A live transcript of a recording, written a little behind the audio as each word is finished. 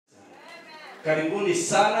Karibuni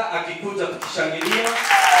sana, akikuja tukishangilia.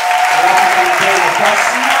 Alafu tumpee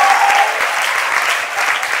nafasi.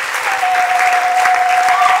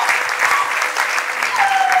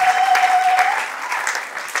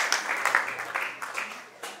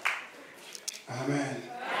 Amen.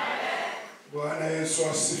 Bwana Yesu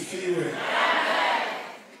asifiwe.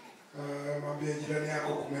 Mwambie jirani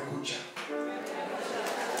yako kumekucha.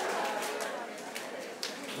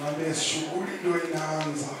 Mwambie shughuli ndio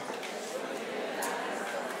inaanza.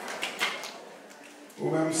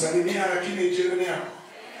 Umemsalimia lakini jirani yako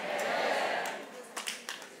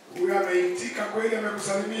huyu ameitika kweli,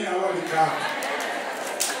 amekusalimia awali kaka.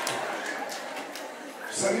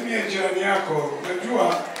 Salimia jirani yako.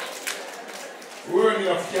 Unajua huyo ni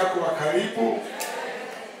rafiki yako wa karibu.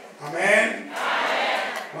 Amen.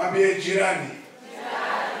 Mwambie jirani,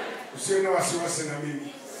 usiwe na wasiwasi na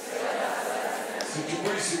mimi.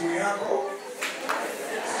 Sichukui simu yako,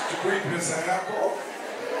 sichukui pesa yako.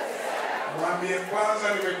 Mwambie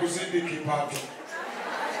kwanza nimekuzidi kipato,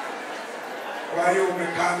 kwa hiyo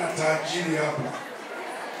umekaa na tajiri hapa.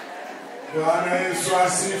 Bwana Yesu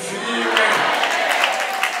asifiwe.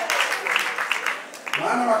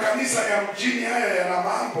 Maana makanisa ya mjini haya yana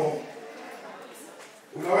mambo.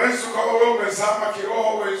 Unaweza ukawa wewe umezama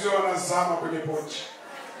kiroho, wenzio wanazama kwenye pochi.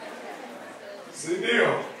 Si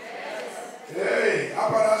ndio?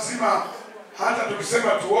 Hapa lazima hata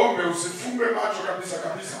tukisema tuombe usifumbe macho kabisa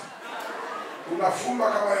kabisa.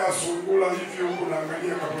 Unafumba kama ya sungula hivi huko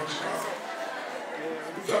unaangalia kapochi kako.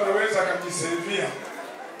 Mtu anaweza akajisevia.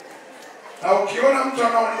 Na ukiona mtu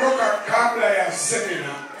anaondoka kabla ya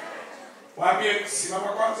semina, mwambie simama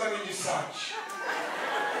kwanza nijisearch,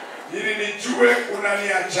 ili nijue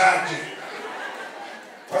unaniachaje.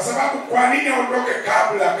 Kwa sababu kwa nini aondoke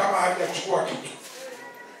kabla kama hajachukua kitu?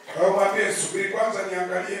 Kwa hiyo mwambie subiri kwanza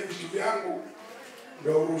niangalie vitu vyangu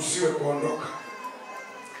ndio uruhusiwe kuondoka.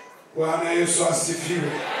 Bwana Yesu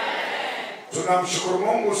asifiwe. Tunamshukuru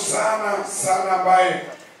Mungu sana sana ambaye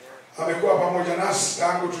amekuwa pamoja nasi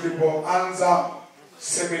tangu tulipoanza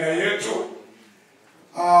semina yetu.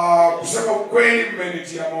 Kusema ukweli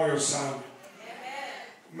mmenitia moyo sana.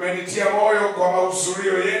 Mmenitia moyo kwa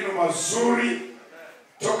mahudhurio yenu mazuri.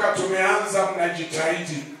 Toka tumeanza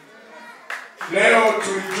mnajitahidi. Leo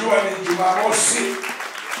tulijua ni Jumamosi.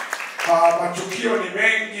 Matukio ni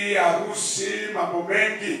mengi, harusi, mambo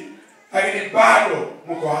mengi, lakini bado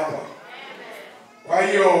mko hapa. Kwa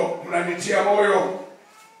hiyo mnanitia moyo.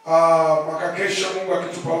 Mwaka kesho Mungu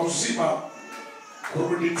akitupa uzima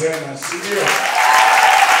kurudi tena, si ndio?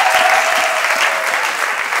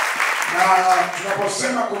 Na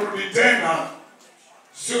tunaposema kurudi tena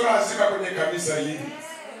sio lazima kwenye kanisa hili.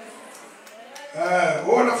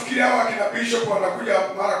 Wewe unafikiri hawa kina bishop wanakuja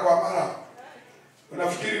mara kwa mara?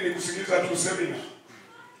 Unafikiri ni kusikiliza tu semina?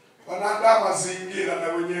 Wanaandaa mazingira na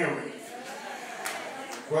wenyewe.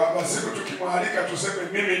 Kwa siku tukimwalika tuseme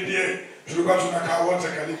mimi ndiye tulikuwa tunakaa wote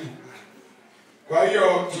karibu. Kwa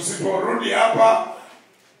hiyo tusiporudi hapa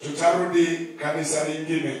tutarudi kanisa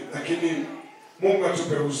lingine, lakini Mungu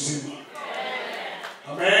atupe uzima.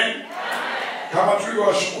 Amen. Kama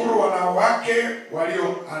tulivyowashukuru wanawake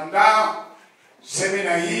walioandaa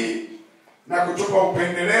semina hii na kutupa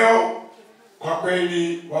upendeleo, kwa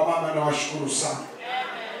kweli wamama na washukuru sana.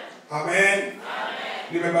 Amen.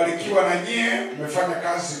 Nimebarikiwa na nyie, mmefanya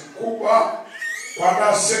kazi kubwa.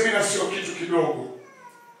 Kuandaa semina sio kitu kidogo.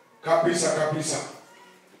 Kabisa kabisa.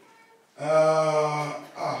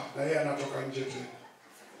 Na yeye anatoka nje tena.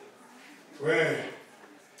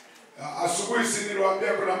 Asubuhi si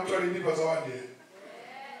niliwaambia kuna mtu alinipa zawadi.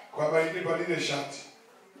 Kwa alinipa lile shati.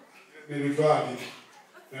 Nilivaa lile.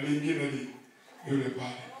 Na lingine yule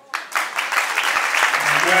pale.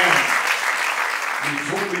 Amen. Ni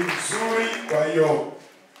fundi mzuri, kwa hiyo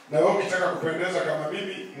na wewe ukitaka kupendeza kama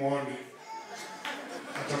mimi muone.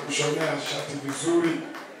 Atakushonea shati vizuri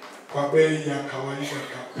kwa bei ya kawaida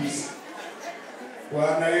kabisa.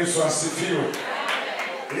 Bwana Yesu asifiwe.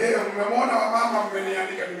 Mmemwona wamama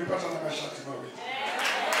mmeniandika nimepata na mashati mawili.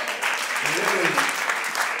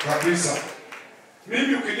 Kabisa.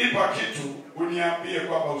 Mimi ukinipa kitu uniambie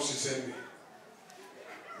kwamba usiseme.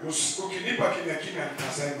 Ukinipa kimya kimya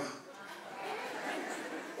nitasema.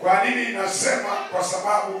 Kwa nini nasema? Kwa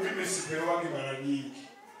sababu mimi sipewagi mara nyingi.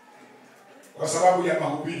 Kwa sababu ya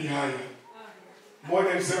mahubiri haya.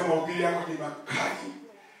 Mmoja alisema mahubiri yako ni makali,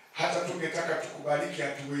 hata tungetaka tukubariki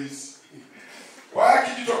hatuwezi. Kwa hiyo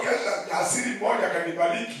kijitokeza asili mmoja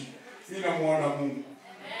kanibariki, mimi namuona Mungu.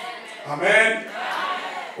 Amen.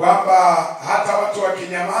 Kwamba hata watu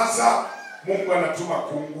wakinyamaza, Mungu anatuma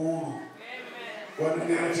kunguru.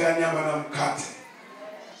 Wananiletea nyama na mkate.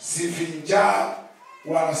 Sifi njaa,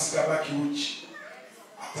 wala sitabaki uchi.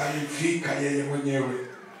 Atanivika yeye mwenyewe.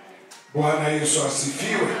 Bwana Yesu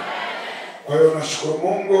asifiwe. Kwa hiyo nashukuru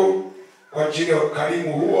Mungu kwa ajili ya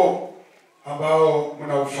ukarimu huo ambao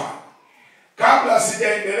mnaufanya. Kabla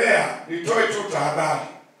sijaendelea, nitoe tu tahadhari.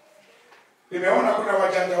 Nimeona kuna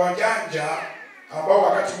wajanja ambao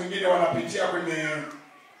wakati mwingine wanapitia kwenye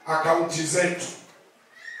akaunti zetu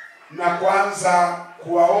na kuanza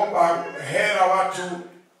kuwaomba hela watu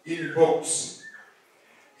inbox.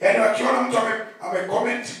 Yaani wakiona mtu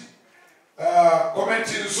amecomment comment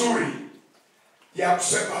nzuri ya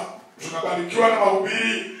kusema tunabarikiwa na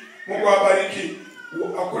mahubiri, Mungu awabariki,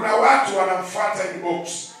 kuna watu wanamfuata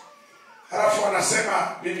inbox. Halafu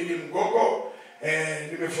wanasema mimi ni Mgogo,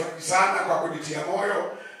 nimefurahi sana kwa kunitia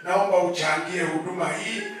moyo, naomba uchangie huduma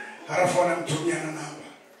hii. Halafu wanamtumia na namba.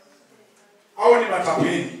 Au ni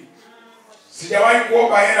matapeli. Sijawahi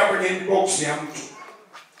kuomba hela kwenye inbox ya mtu.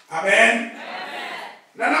 Amen.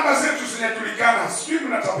 Na namba zetu zinajulikana, sijui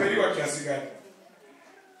mnatapeliwa kiasi gani.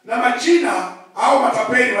 Na majina au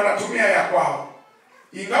matapeli wanatumia ya kwao.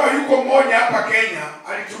 Ingawa yuko mmoja hapa Kenya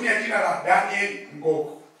alitumia jina la Daniel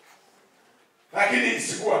MGOGO. Lakini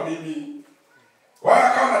sikuwa mimi. Kwa hiyo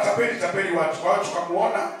akawa natapeli watu. Kwa hiyo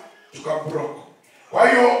tukamuona, tukamblock. Kwa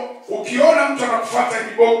hiyo ukiona mtu anakufuata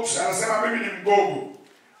inbox anasema mimi ni Mgogo,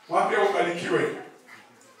 mwambie ubarikiwe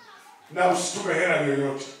na usitume hela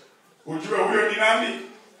yoyote. Ujue huyo ni nani?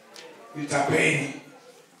 Ni tapeli.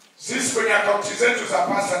 Sisi kwenye akaunti zetu za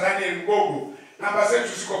Pst Daniel MGOGO, namba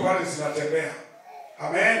zetu ziko pale zinatembea.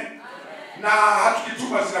 Amen. Na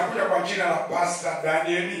hatukituma zinakuja kwa jina la Pst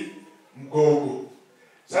Daniel MGOGO.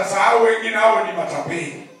 Sasa hao wengine hao ni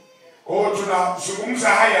matapeli. Kwa hiyo tunazungumza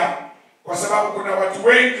haya kwa sababu kuna watu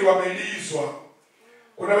wengi wamelizwa.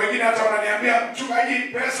 Kuna wengine hata wananiambia mchungaji,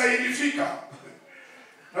 pesa ilifika.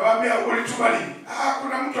 Nawaambia ulituma lini?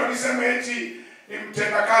 Kuna mtu alisema eti ni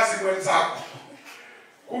mtendakazi mwenzako.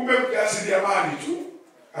 Kumbe mjasiriamali tu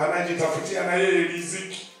anajitafutia na yeye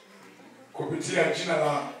riziki kupitia jina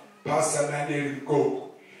la Pst Daniel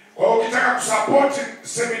MGOGO. Kwa hiyo ukitaka kusupport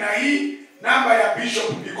semina hii, namba ya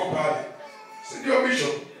bishop iko pale. Si ndio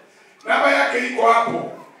bishop? Namba yake iko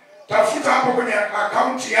hapo. Tafuta hapo kwenye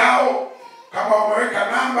akaunti yao, kama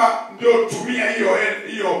wameweka namba ndio tumia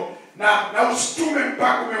hiyo na usitume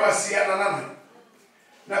mpaka umewasiliana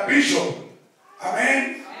na bishop.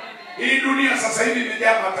 Amen. Hii dunia sasa hivi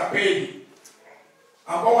imejaa matapeli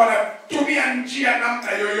ambao wanatumia njia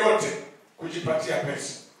namna yoyote kujipatia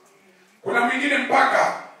pesa. Kuna mwingine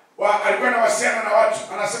mpaka alikuwa anawasiliana na watu,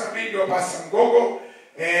 anasema mimi ndio Pst MGOGO,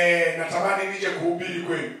 natamani nije kuhubiri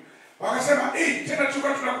kwenu. Wakasema tena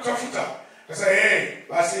tulikuwa tunakutafuta. Sasa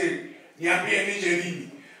basi niambie nije lini.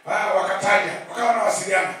 Wakataja, wakawa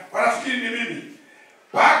wanawasiliana. Wanafikiri ni mimi.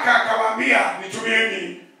 Paka akamwambia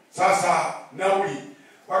nitumieni sasa nauli.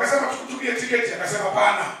 Wakasema tukutumie tiketi, akasema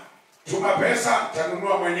hapana. Tuma pesa,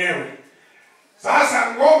 tanunua mwenyewe.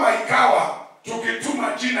 Sasa ngoma ikawa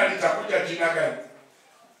tukituma jina litakuja jina gani?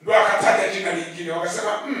 Ndio akataja jina lingine.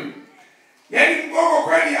 Wakasema yaani MGOGO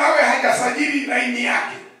kweli awe hajasajili laini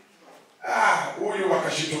yake. Huyu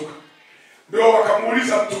wakashituka. Ndio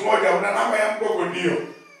wakamuuliza mtu mmoja, una namba ya MGOGO? Ndio.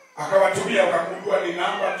 Akawatumia, wakagundua ni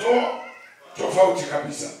namba tofauti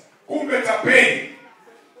kabisa. Kumbe tapeli.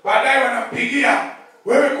 Baadaye wanampigia,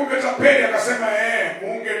 wewe kumbe tapeli. Akasema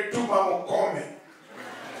mungetuma mkome.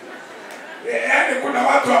 Yaani kuna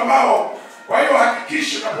watu ambao, kwa hiyo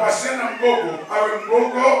hakikisha unapowasiliana na MGOGO awe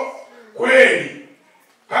MGOGO kweli.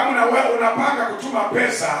 Kama unapanga kutuma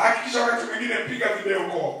pesa, hakikisha wakati mwingine piga video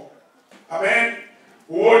call. Amen.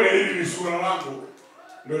 Uone hili ni sura langu,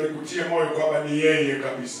 ndio nikutie moyo kwamba ni yeye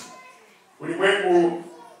kabisa. Ulimwengu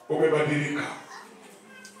umebadilika.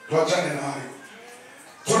 Tuachane na hayo.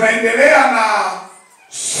 Tunaendelea na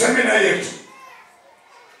semina yetu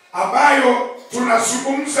ambayo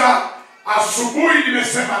tunazungumza. Asubuhi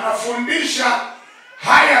nimesema nafundisha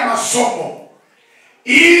haya masomo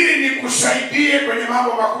ili nikusaidie kwenye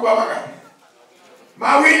mambo makubwa mangapi?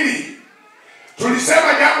 Mawili.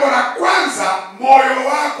 Tulisema jambo la kwanza, moyo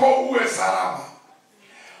wako uwe salama.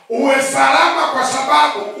 Uwe salama kwa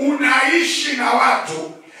sababu unaishi na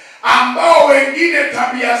watu ambao wengine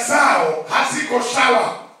tabia zao haziko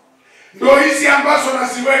sawa. Ndio hizi ambazo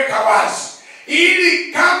naziweka wazi.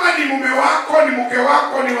 Ili kama ni mume wako, ni mke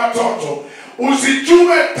wako, ni watoto,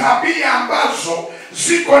 usijue tabia ambazo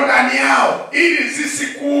ziko ndani yao ili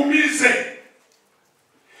zisikuumize.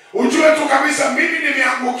 Ujue tu kabisa mimi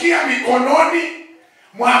nimeangukia mikononi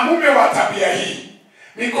mwa mume wa tabia hii,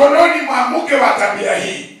 mikononi mwa mke wa tabia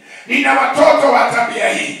hii, nina watoto wa tabia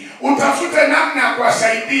hii. Utafute namna ya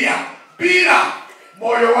kuwasaidia bila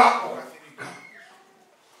moyo wako kuathirika.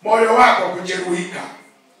 moyo wako kujeruhika.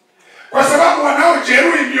 Kwa sababu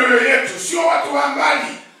wanaojeruhi mioyo yetu sio watu wa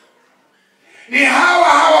mbali, ni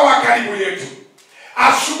hawa wa karibu yetu.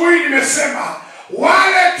 Asubuhi nimesema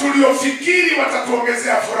wale tuliofikiri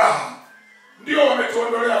watatuongezea furaha ndio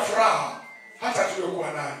wametuondolea furaha hata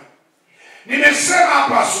tuliokuwa nayo. Nimesema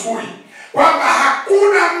hapa asubuhi kwamba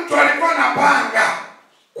hakuna mtu alikuwa anapanga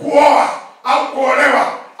kuoa au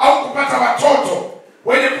kuolewa au kupata watoto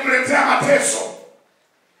wenye kumletea mateso.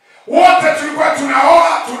 Wote tulikuwa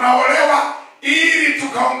tunaoa, tunaolewa ili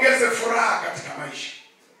tukaongeze furaha katika maisha.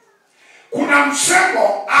 Kuna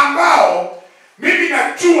msemo ambao mimi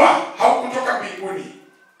najua haukutoka mbinguni.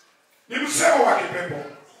 Ni msemo wa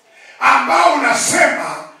kipepo ambao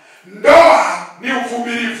unasema ndoa ni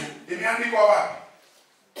uvumilivu. Imeandikwa wapi?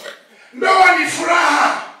 Ndoa ni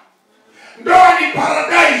furaha. Ndoa ni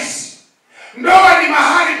paradise. Ndoa ni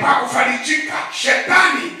mahali pa kufarijika.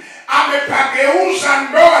 Shetani amepageuza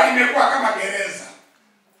ndoa limekuwa kama gereza.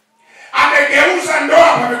 Amegeuza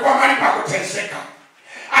ndoa pamekuwa mahali pa kuteseka.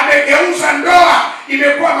 Amegeuza ndoa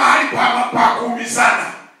imekuwa mahali pa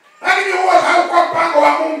kuumizana. Lakini huo haukuwa mpango wa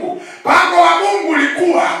Mungu. Mpango wa Mungu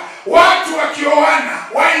ulikuwa watu wakioana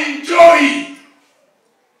waenjoy,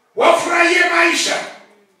 wafurahie maisha.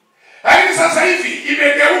 Lakini sasa hivi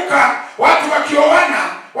imegeuka, watu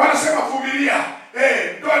wakioana wanasema vumilia.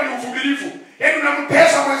 Ndoa ni uvumilivu. Yaani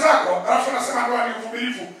unampesa mwenzako alafu unasema ndoa ni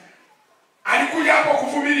uvumilivu. Alikuja hapo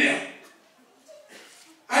kuvumilia?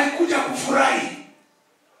 Alikuja kufurahi.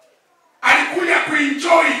 Alikuja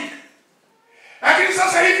kuenjoy. Lakini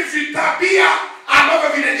sasa hivi vitabia ambavyo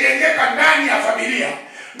vinajengeka ndani ya familia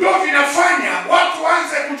ndio vinafanya watu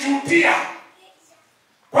waanze kujutia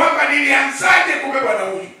kwamba nilianzaje kubebwa na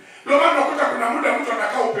huyu. Ndio maana unakuta kuna muda mtu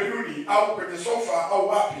anakaa upenduni au kwenye sofa au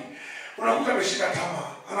wapi, unakuta ameshika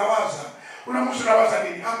tamaa, anawaza, unamhusu nawaza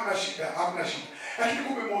nini? Hamna shida. Lakini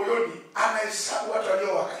kumbe moyoni anahesabu watu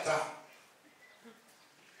waliowakataa.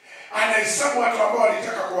 Anahesabu watu ambao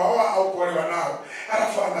walitaka kuwaoa au kuolewa nao.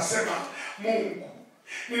 Alafu anasema, Mungu,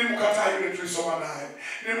 nilimkataa yule tulisoma naye.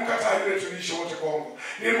 Nilimkataa yule tuliishi wote Kongo.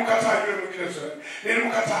 Nilimkataa yule mwingine zote.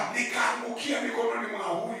 Nilimkataa, nikaangukia mikononi mwa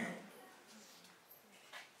huyu.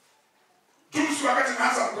 Tusi wakati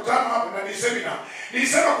naanza mkutano hapo na ni seminar,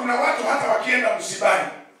 nilisema kuna watu hata wakienda msibani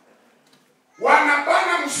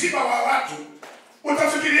wanabana msiba wa watu,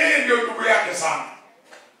 utafikiri yeye ndio ndugu yake sana.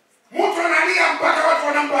 Mtu analia mpaka watu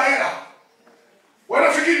wanampa hela,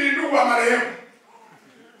 wanafikiri ni ndugu wa marehemu.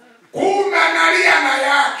 Kumbe analia na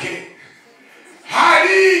yake.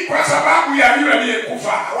 Hali kwa sababu ya yule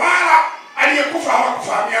aliyekufa. Wala aliyekufa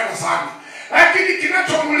hawakufahamiana sana. Lakini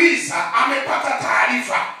kinachomuliza amepata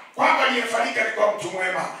taarifa kwamba aliyefariki alikuwa mtu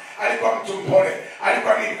mwema, alikuwa mtu mpole,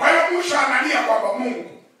 alikuwa nini. Kwa hiyo mwisho analia kwamba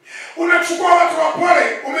Mungu, unachukua watu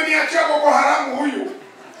wapole, umeniachia Boko Haramu huyu.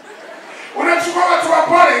 Unachukua watu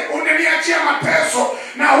wapole, unaniachia mateso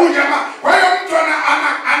na huyu jamaa. Kwa hiyo mtu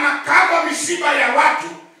anakava misiba ya watu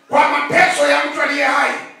kwa mateso ya mtu aliye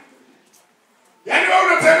hai. Yaani wewe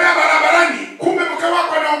unatembea barabarani, kumbe mke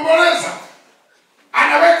wako anaomboleza,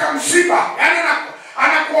 anaweka msiba, yaani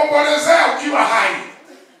anakuombolezea ukiwa hai.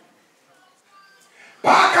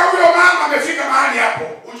 Paka huyo mama amefika mahali hapo,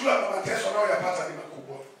 unajua mateso anayoyapata ni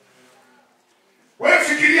makubwa. Wewe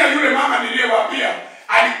fikiria yule mama niliyewaambia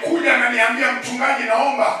alikuja na niambia, mchungaji,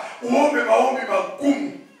 naomba uombe maombi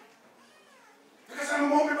magumu. Nikasema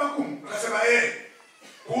maombi magumu? Akasema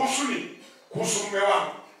kuhusu nini? Kuhusu mume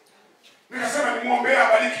wangu. Nikasema nimuombee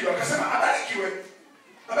abarikiwe. Akasema abarikiwe?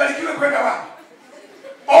 Abarikiwe kwenda wapi?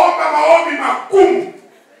 Omba maombi magumu.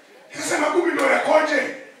 Nikasema magumu ndio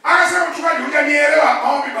yakoje? Akasema mchungaji, hujanielewa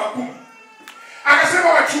maombi magumu. Akasema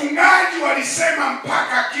wachungaji walisema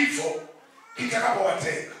mpaka kifo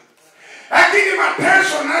kitakapowatenga. Lakini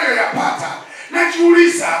mateso nayo yapata,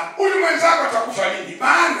 najiuliza huyu mwenzako atakufa lini?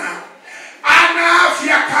 Maana ana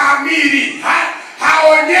afya kamili,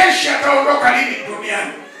 haonyeshi ataondoka lini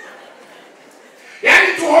duniani.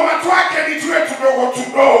 Yaani tuhoma twake ni tuwe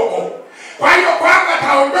tudogo. Kwa hiyo kwamba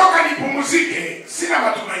ataondoka nipumzike, sina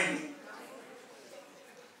matumaini.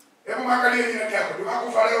 Hebu mwangalie jirani yako, ndio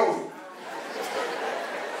akufa leo huyu.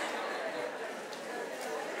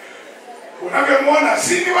 Unavyomuona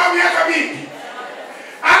si ni wa miaka mingi,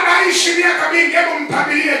 anaishi miaka mingi. Hebu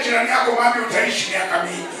mtabirie jirani yako, mwambie utaishi miaka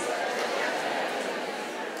mingi.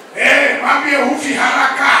 Mwambie hufi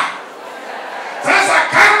haraka. Sasa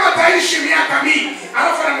kama utaishi miaka mingi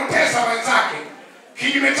alafu anamtesa mwenzake,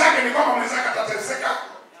 kinyume chake ni kwamba mwenzake atateseka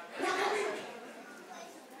miaka mingi.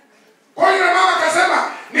 Kwa hiyo mama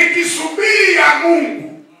akasema, nikisubiri ya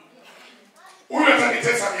Mungu huyo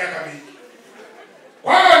atanitesa miaka mingi.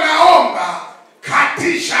 Kwa hiyo naomba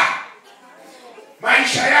katisha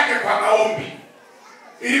maisha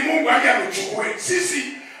Mungu aje amchukue. Sisi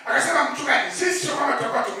akasema mchungaji, sisi sio kama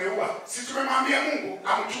tutakuwa tumeua. Sisi tumemwambia Mungu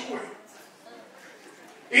amchukue.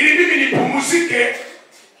 Ili mimi nipumzike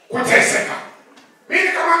kuteseka. Mimi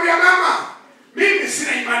nikamwambia mama, mimi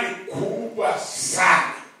sina imani kubwa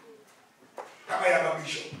sana kama ya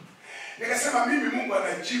babisho. Nikasema mimi Mungu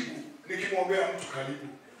anajibu nikimwombea mtu karibu.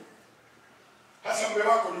 Hasa mume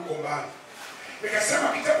wako yuko mbali. Nikasema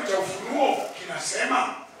kitabu cha Ufunuo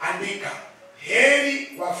kinasema andika,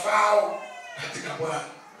 heri wafao katika Bwana,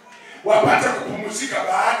 wapate kupumzika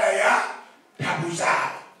baada ya tabu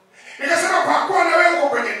zao. Nikasema kwa kuwa na wewe uko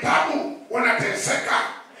kwenye tabu, unateseka,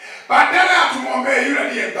 badala ya tumwombee yule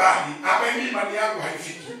aliye mbali, ambaye imani yangu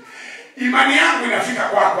haifiki, imani yangu inafika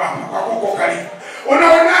kwako hapa, kwa kuko karibu.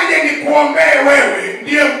 Unaonaje nikuombee wewe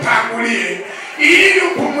ndiye utangulie ili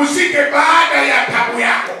upumzike baada ya tabu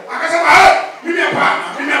yako? Akasema mimi hapana,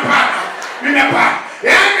 mimi hapana, mimi hapana.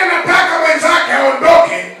 Yaani nataka wenzake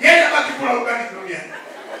aondoke, yeye abaki kula ugali duniani.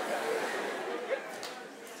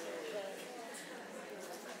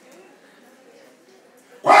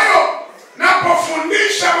 Kwa hiyo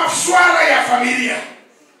napofundisha masuala ya familia,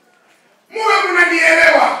 muwe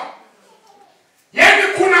mnanielewa. Yaani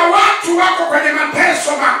kuna watu wako kwenye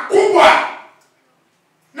mateso makubwa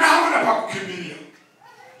na hawana pa kukimbilia,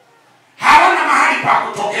 hawana mahali pa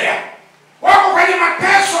kutokea, wako kwenye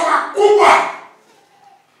mateso makubwa.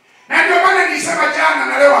 Na ndio maana nilisema jana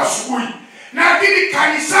na leo asubuhi, lakini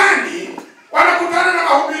kanisani wanakutana na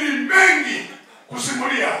mahubiri mengi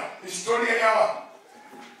kusimulia historia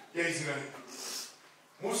ya Israeli.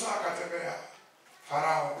 Musa akatembea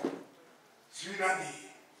Farao, sijui nani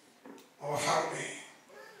wa wafalme,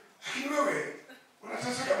 lakini wewe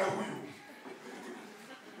unateseka na huyu.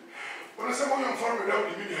 Unasema huyu mfalme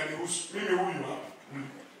Daudi mimi hanihusu, mimi huyu hapa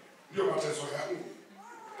ndio mateso yangu.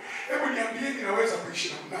 Hebu niambieni naweza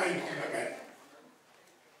kuishi na naye namna gani?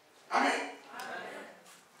 Amen.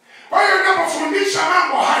 Kwa hiyo ninapofundisha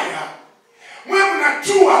mambo haya, mwe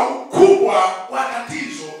mnajua ukubwa wa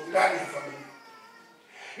tatizo ndani ya familia.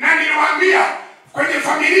 Na niliwaambia kwenye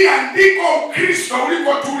familia ndiko Ukristo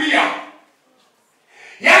ulikotulia.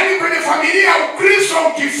 Yaani kwenye familia Ukristo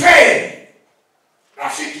ukifeli,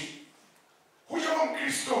 rafiki, huyo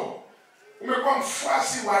Mkristo umekuwa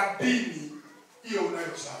mfuasi wa dini hiyo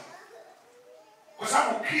unayosema. Kwa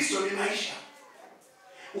sababu Ukristo ni maisha.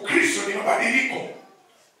 Ukristo ni mabadiliko.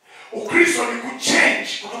 Ukristo ni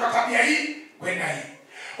kuchange kutoka tabia hii kwenda hii.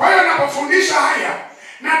 Kwa hiyo ninapofundisha haya,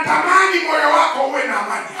 natamani moyo wako uwe na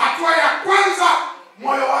amani. Hatua ya kwanza,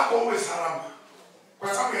 moyo wako uwe salama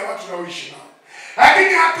kwa sababu ya watu unaoishi nao.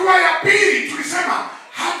 Lakini hatua ya pili tulisema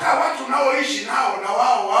hata watu unaoishi nao na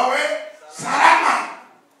wao wawe salama,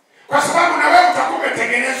 kwa sababu na wewe utakuwa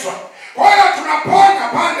umetengenezwa. Kwa hiyo tunaponya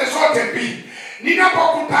pande zote mbili.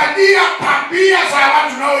 Ninapokutajia tabia za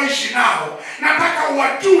watu unaoishi nao, nataka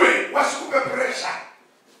uwajue, wasikupe pressure,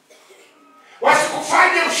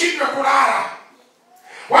 wasikufanye ushindwe kulala,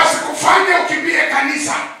 wasikufanye ukimbie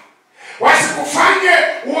kanisa, wasikufanye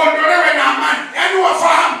uondolewe na amani. Yaani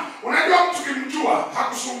wafahamu, unajua mtu kimjua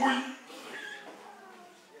hakusumbui.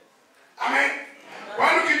 Amen.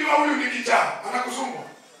 Kwani ukijua huyu ni kijana anakusumbua,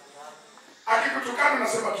 akikutukana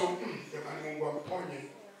unasema tu jamani Mungu amponye.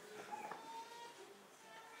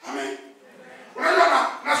 Amen. Unajua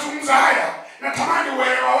nazungumza haya, natamani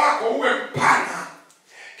uelewa wako uwe mpana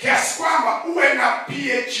kiasi kwamba uwe na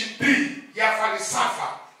PhD ya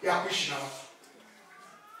falsafa ya kuishi na watu.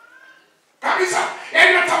 Kabisa.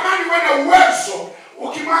 Yaani natamani uwe na uwezo,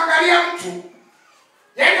 ukimwangalia mtu,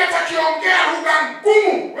 yaani atakiongea lugha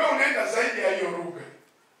ngumu, wewe unaenda zaidi ya hiyo lugha.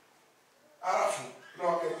 Alafu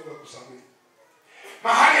unawaambia lugha kusamehe.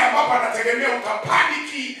 Mahali ambapo anategemea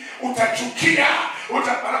utapaniki, utachukia,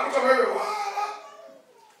 anakuta wewe wala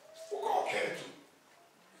uko okay tu.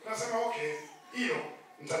 Unasema okay, hilo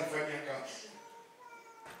nitalifanyia kazi.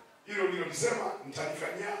 Hilo ndilo nisema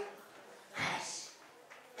nitalifanyia kazi.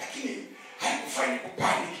 Lakini haikufanyi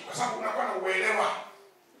kupaniki kwa sababu unakuwa na uelewa.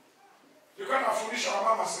 Nilikuwa nafundisha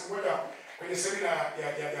wamama siku moja kwenye semina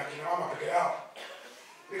ya kina mama peke yao.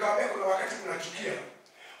 Nikamwambia kuna wakati mnachukia.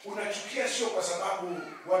 Unachukia sio kwa sababu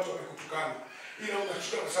watu wamekutukana, ila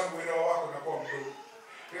unachukia kwa sababu uelewa wako unakuwa mdogo.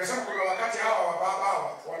 Nikasema kuna wakati hawa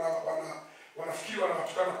baba wanafikiri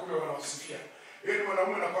wanawatukana, kumbe wanawasifia. Yeye ni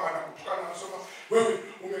mwanamume anakuwa anakutukana, anasema wewe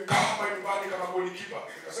umekaa hapa nyumbani kama goalkeeper.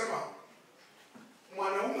 Nikasema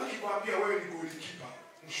mwanaume akikwambia wewe ni goalkeeper,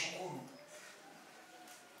 mshukuru.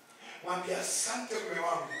 Mwambie asante mume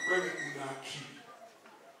wangu, wewe una akili.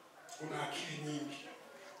 Una akili nyingi.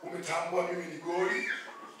 Umetambua mimi ni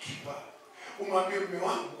goalkeeper. Umwambie mume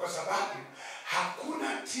wangu kwa sababu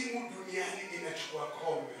hakuna timu duniani inachukua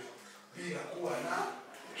kombe bila kuwa na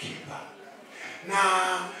na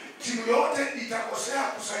timu yote itakosea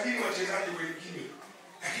kusajili wachezaji wengine,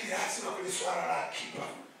 lakini lazima kwenye swala la kipa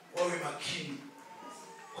wawe makini,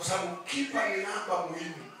 kwa sababu kipa ni namba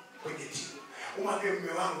muhimu kwenye timu. Umwambie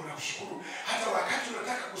mume wangu, nakushukuru hata wakati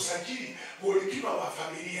unataka kusajili golikipa wa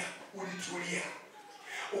familia ulitulia,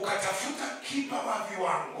 ukatafuta kipa wa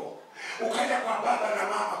viwango, ukaja kwa baba na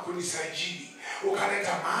mama kunisajili,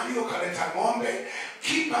 ukaleta mali, ukaleta ng'ombe,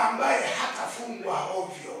 kipa ambaye hatafungwa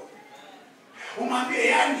ovyo. Umwambie,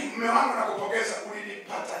 yani mume wangu nakupongeza,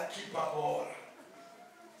 ulinipata kipa bora.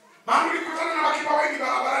 Maana ulikutana na makipa wengi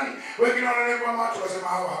barabarani, wengine wanalemba watu wasema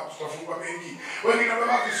hawa tutafungwa mengi, wengine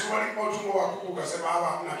wababa visuali kwa utumbo wa kuku ukasema hawa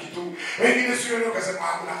hamna kitu, wengine sio leo ukasema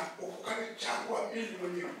hamna. Ukanichagua mimi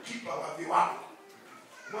mwenye kipa wa viwango.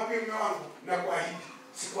 Mwambie mume wangu, nakuahidi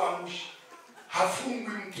sikuangushi,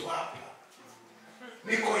 hafungwi mtu hapa,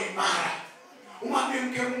 niko imara. Umwambie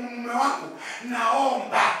mke, mume wangu,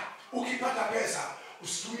 naomba ukipata pesa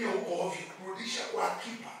usitumie huko ovyo, kurudisha kwa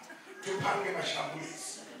kipa, tupange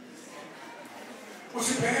mashambulizi.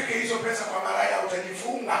 Usipeleke hizo pesa kwa maraya,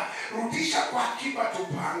 utajifunga. Rudisha kwa kipa,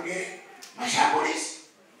 tupange mashambulizi.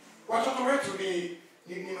 Watoto wetu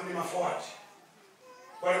ni maforward,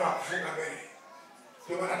 wale wa kufunga mbele.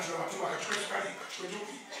 Ndio maana tunawatuma kachukue sukari, kachukue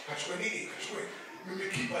chumvi, kachukue nini, kachukue.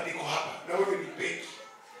 Mimi kipa niko hapa na wewe ni beki.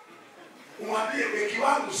 Umwambie, beki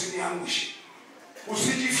wangu usiniangushe,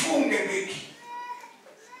 usijifunge beki.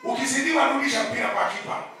 Ukizidiwa rudisha mpira kwa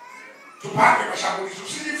kipa, tupange mashambulizi.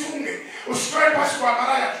 Usijifunge, usitoe pasi kwa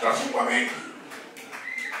maraya, tutafungwa mengi.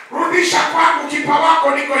 Rudisha kwangu, kipa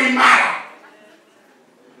wako niko imara.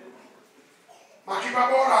 Makipa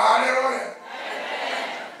bora, haleluya.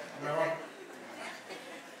 Amen.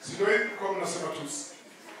 Sio hivi kwa mnasema tusi.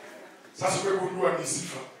 Sasa umegundua ni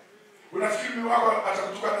sifa. Unafikiri mume wako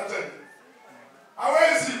atakutukana tena?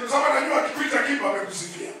 Hawezi, kwa sababu anajua akikuita kipa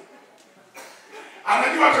amekusifia.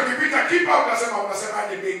 Anajua atakipita kipa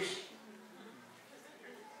unasemaje beki.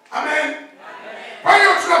 Amen. Kwa hiyo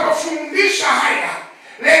tunapofundisha haya,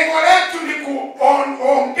 lengo letu ni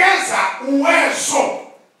kuongeza uwezo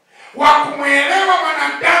wa kumwelewa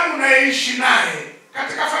mwanadamu unayeishi naye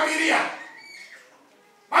katika familia.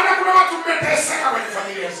 Maana kuna watu mmeteseka kwenye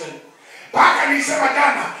familia zenu. Paka nilisema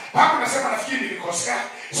jana, paka unasema nafikiri nilikosea,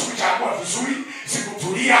 sikuchagua vizuri,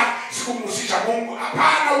 sikutulia, sikumhusisha Mungu.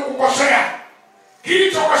 Hapana, ukukosea.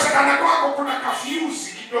 Kilichokosekana kwako kuna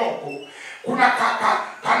kafiusi kidogo, kuna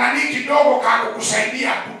kanani kidogo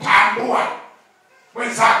kakukusaidia kutambua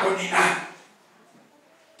mwenzako ni nani,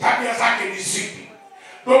 tabia zake ni zipi.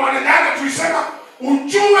 Ndio maana jana tulisema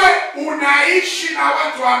ujue unaishi na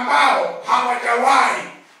watu ambao hawajawahi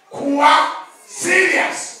kuwa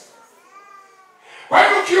serious. Kwa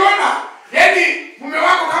hivyo ukiona yani mume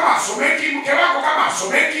wako kama asomeki, mke wako kama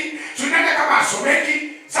asomeki, sunana kama asomeki,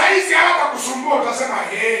 saizi hapa kusumbua, utasema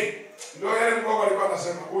ndio yale mgogo alikuwa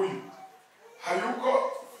anasema, huyu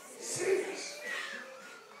hayuko serious.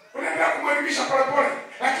 Unaendelea kumwelimisha pole pole,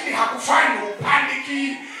 lakini hakufanyi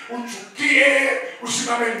upaniki, uchukie,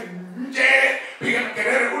 usimame nje, piga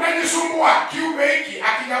kelele, unajisumbua. Kiumbe hiki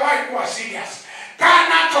hakijawahi kuwa serious. Kaa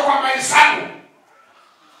nacho kwa mahesabu,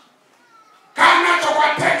 kaa nacho kwa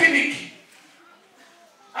tekniki.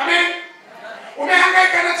 Amen.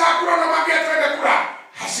 Umehangaika na chakula, unamwambia twende kula,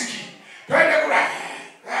 hasiki. Twende kula.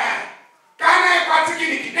 Kana kwa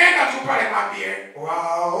tekniki, nenda tu pale mwambie,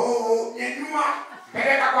 wao, nyenyua,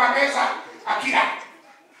 peleka kwa meza, akila.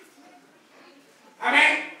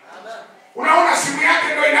 Amen. Unaona simu yake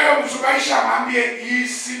ndio inayomzubaisha, mwambie hii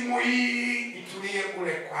simu hii itulie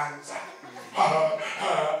kule kwanza.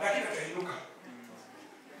 Lakini atainuka.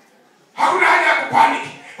 Hakuna haja ya kupaniki.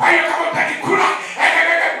 Kwa hiyo kama utakikula,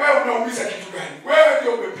 wewe unaumiza kitu gani? Wewe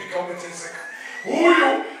ndio umepika, umeteseka.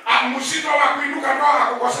 Huyu mshito wa kuinuka ndio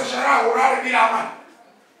akukosesha raha, ulale bila amani.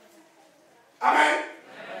 Amen.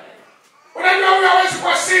 Unajua huyu hawezi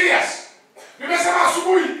kuwa serious. Nimesema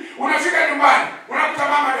asubuhi unafika nyumbani, unakuta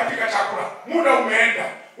mama hajapika chakula. Muda umeenda.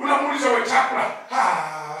 Unamuuliza wewe chakula.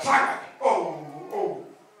 Sanga.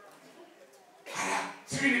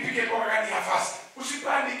 Sisi nipike mboga gani ya fast?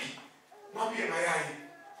 Usipaniki. Mwambie mayai.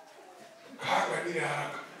 Kaanga bila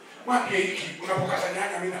haraka. Mwambie hiki, unapokata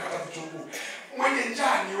nyanya mimi nakata vitunguu. Mwenye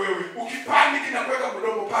njaa ni wewe. Ukipaniki na kuweka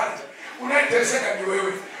mdomo pale, unayeteseka ni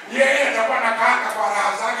wewe. Yeye atakuwa na kaanga kwa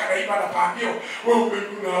raha zake, anaiba na pambio. Wewe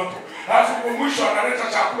umeduna hapo. Alafu kwa mwisho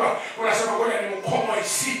analeta chakula, unasema ngoja nimkomoe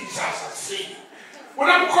isini sasa sini.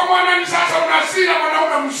 Unamkomoa nani sasa? Unasila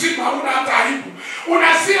mwanaume mzima, huna hata aibu.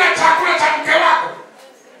 Unasila chakula cha mke wako.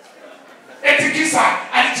 Eti kisa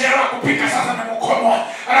alichelewa kupika, sasa na mkomoa.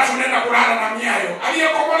 Alafu nenda kulala na miayo.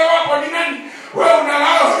 Aliyekomolewa hapo ni nani? Wewe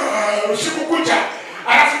unalala usiku kucha.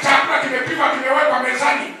 Alafu chakula kimepikwa kimewa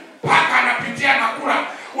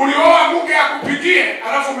akupikie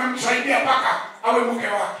alafu umemsaidia paka awe mke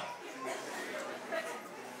wake.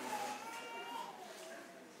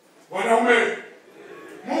 Wanaume,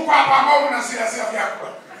 Mungu hapa ambao mnasiasia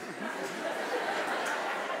vyakula.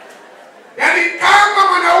 Yaani kama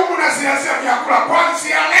mwanaume unasiasia vyakula,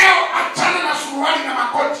 kuanzia leo achana na suruali na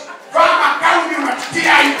makoti. Vaa makauni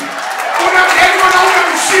unatitia hivi. Yaani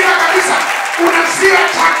mwanaume mshira kabisa, unasira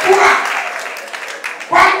chakula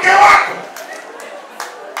kwa mke wako.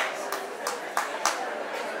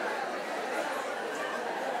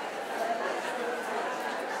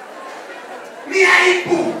 Ni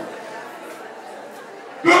aibu.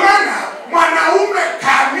 Ndio maana mwanaume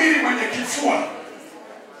kamili mwenye kifua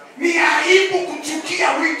ni aibu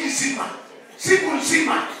kuchukia wiki nzima, siku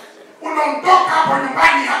nzima. Unaondoka hapo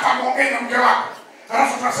nyumbani hata muongee na mke wako.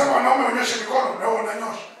 Alafu tunasema wanaume onyeshe mikono na wewe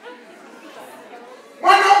unanyosha.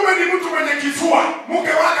 Mwanaume ni mtu mwenye kifua.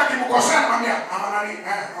 Mke wake akimkosea anamwambia, "Mama nani?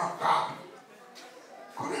 Kaa."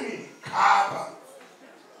 Kuna nini? Kaa.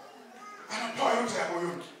 Anatoa yote ya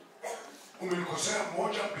moyoni. Umenikosea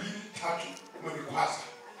 1, 2, 3, umenikwaza.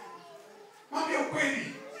 Mwambie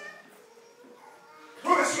ukweli.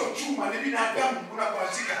 Wewe sio chuma, ni binadamu,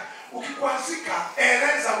 unakwazika. Ukikwazika,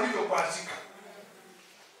 eleza ulivyokwazika.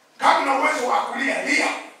 Kama una uwezo wa kulia, lia.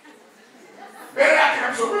 Mbele yake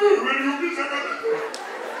kabisa, umeniumiza kabisa.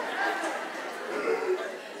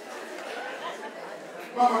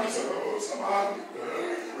 Mama akisema, samahani.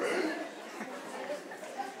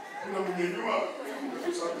 Kuna mnyenyua,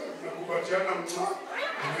 nakubatiana mtwa.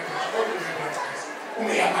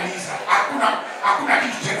 Umeyamaliza. Hakuna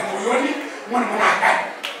kitu tena moyoni. Mwanamke.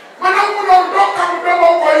 Mwanaume unaondoka mdomo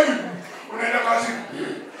huko hivi. Unaenda kazi.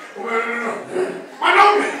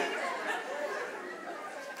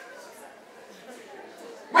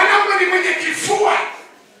 Mwanaume ni mwenye kifua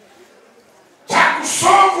cha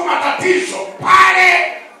kusolve matatizo pale.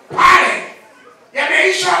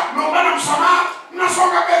 Yameisha, mnaombana msamaha,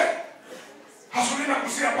 mnasonga mbele. Hasulina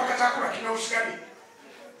kusia mpaka chakula kimeushikani.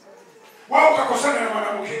 Wewe ukakosana na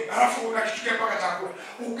mwanamke, alafu unakichukia mpaka chakula.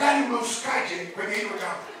 Ugali umeushikaje kwenye hilo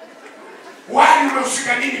jambo? Wali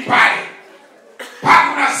umeushika nini pale?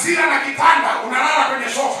 Paku na sira na kitanda, unalala kwenye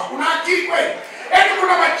sofa. Una akili kweli? Yaani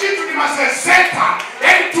kuna majitu ni maseseta.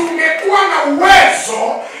 Yaani tungekuwa na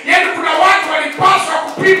uwezo, yaani kuna watu walipaswa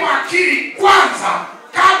kupimwa akili kwanza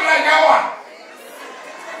kabla hajaoa.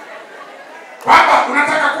 Baba,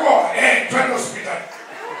 unataka kuoa? Twende hospitali.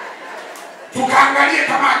 Tukaangalie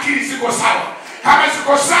kama akili ziko sawa. Kama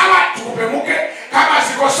ziko sawa, tukupe mke. Kama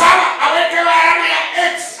ziko sawa, aweke alama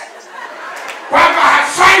ya X. Kwamba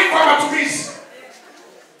hafai kwa matumizi.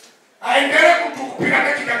 Aendelee kupiga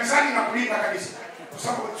deki kanisani na kulinda kanisa. Kwa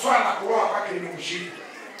sababu swala la kuoa kwake limemshinda.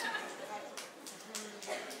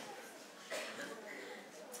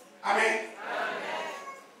 Amen.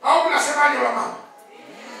 Au mnasemaje wa mama?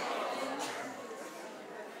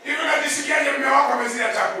 Hivi unajisikiaje mume wako amezia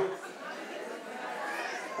chakula?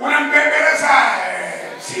 Unampembeleza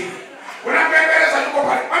si. Unampembeleza yuko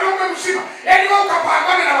pale. Mwanaume mzima. Yaani wewe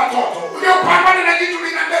ukapambana na watoto. Unapambana na jitu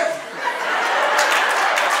lina ndevu.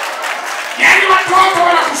 Yaani watoto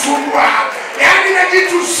wanakusumbua. Yaani na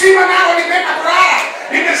jitu zima nao limeenda kulala.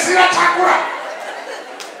 Limesira chakula.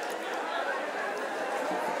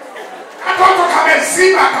 Watoto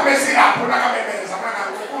kamezira hapo na kamebeza. Mwana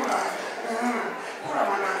kula. Kula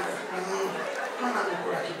mwanangu. Mwanangu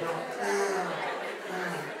kula kidogo.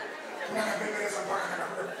 Unakabembeleza mpaka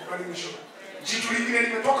kanakuja kukubali mwisho. Jitu lingine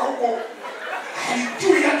limetoka huko.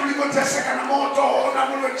 Halijui ya tulivyoteseka na moto na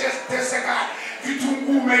mlivyoteseka.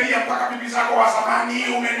 Vitunguu umelia mpaka bibi zako wa zamani.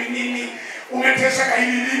 Umenini. Umeteseka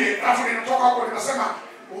hili lile. Alafu linatoka huko linasema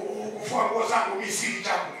kufua nguo zangu mimi si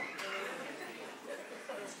chako.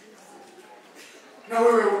 Na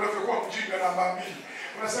wewe unavyokuwa mjinga namba 2.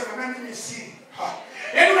 Unasema na mimi si.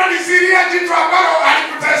 Yaani unaliziria jitu ambalo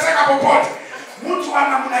halikuteseka popote. Mtu ana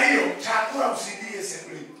namna hiyo, chakula usidie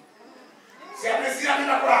sebuleni. Si amezira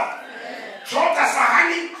bila kula. Chota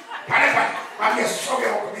sahani pale. Mwambie soge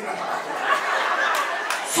huko mimi nataka kula.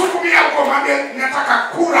 Sukumia huko mwambie nataka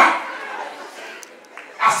kula.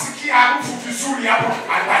 Asikia harufu vizuri hapo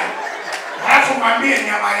ndani. Halafu mwambie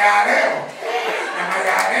nyama ya leo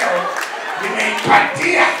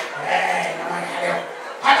nimeipatia. Nyama ya leo.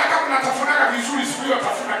 Hata kama unatafunaga vizuri siku hiyo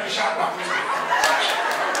tafuna kishamba.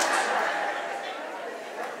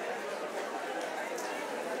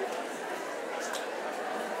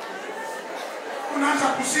 Unaanza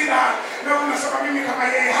kusira na unasema mimi kama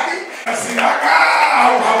yeye hali asiraga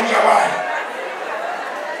au haujawahi.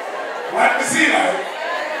 Wanasira.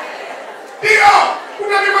 Ndio,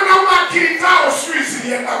 kuna mimi nauma akili zao sijui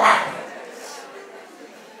zilienda wapi.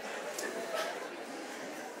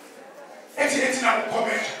 Eti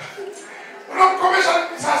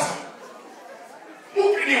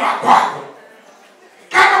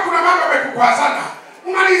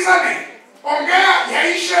ongea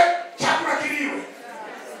yaishe, chakula kiliwe.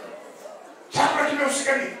 Chakula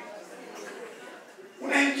kimehusika nini?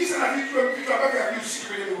 Unaingiza na vitu ambavyo havihusiki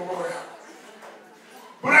kwenye migogoro yako.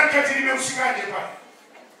 Blanketi limehusikaje pale?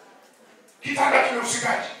 Kitanda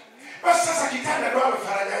kimehusikaje? Basi sasa kitanda ndio awe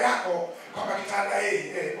faraja yako, kwamba kitanda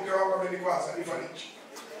mke wangu amenikwaza, nifariji.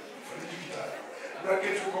 Fariji kitanda.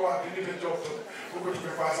 Blanketi uko wapi? Nipe joto. Uko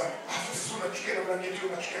tumekwaza. Sasa unachukia na blanketi,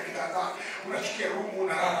 unachukia kitanda, unachukia room,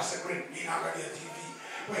 unalala sebuleni, unaangalia TV.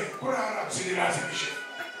 Wewe kulala usinilazimishe.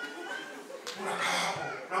 Unakaa hapo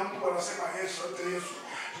na mtu anasema Yesu, Yesu.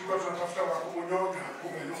 Tulikuwa tunatafuta wa kumunyonya,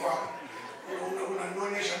 kumenuka.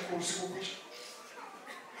 Unanionyesha kwa usiku kucha.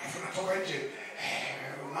 Alafu natoka nje,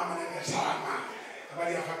 mama nenda salama.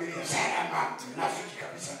 Habari ya familia salama. Nafiki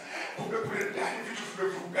kabisa. Kumbe kule ndani vitu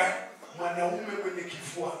vimevuruga. Mwanaume mwenye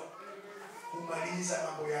kifua kumaliza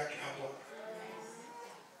mambo yake hapo.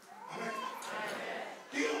 Amen.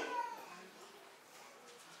 Ndio.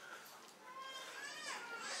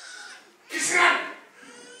 Kisirani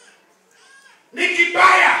ni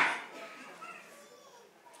kibaya.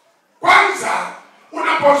 Kwanza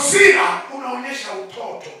unapozina unaonyesha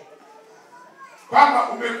utoto, kwamba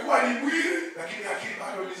umekuwa ni mwili lakini akili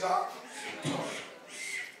bado ni za utoto.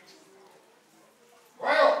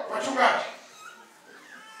 Kwa hiyo wachungaji,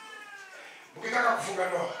 mkitaka kufunga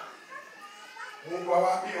ndoa, Mungu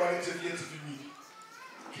awaambie walete vyeti viwili.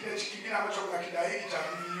 Kile kingine ambacho mnakidai cha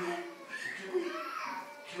bibi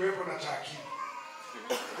kiwepo na cha akili.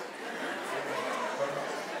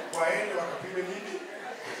 Waende wakapime nini?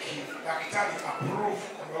 Akili. Daktari approve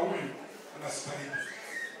kwamba huyu anastahili.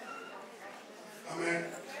 Amen.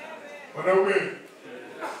 Wanaume,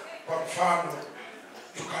 kwa mfano,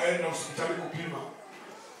 tukaenda hospitali kupima.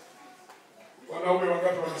 Wanaume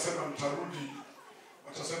wangapi wanasema mtarudi?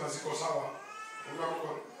 Watasema ziko sawa.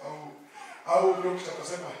 Au dokta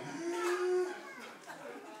atasema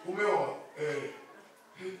umeoa.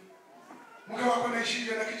 Mke wako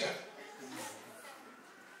anaishije na kicha?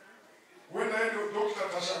 Wenda ndio dokta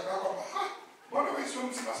atashangaa kwamba mbona wewe sio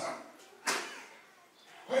mzima sana.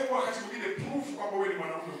 Kwa hiyo wakati mwingine proof kwamba wewe ni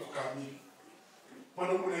mwanaume kukamili.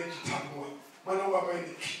 Mwanaume unayejitambua, mwanaume ambaye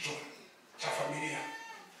ni kichwa cha familia.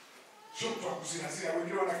 Sio mtu wa kuzinazia,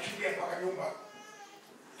 wengine wanakimbia mpaka nyumba.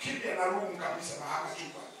 Kimbia na room kabisa na hana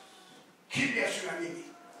chumba. Kimbia sio na nini.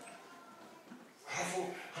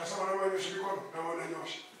 Alafu kasema na wewe mikono na wewe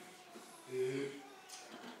unanyosha.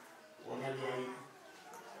 Wanajua.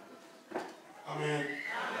 Amen.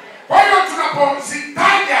 Kwa hiyo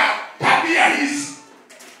tunapozitaja tabia hizi,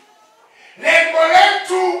 lengo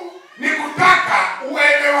letu ni kutaka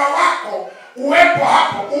uelewa wako uwepo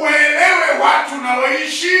hapo, uelewe watu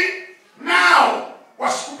unaoishi nao,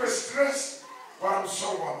 wasikupe stress wala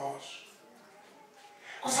msongo wa mawazo.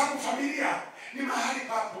 Kwa sababu familia ni mahali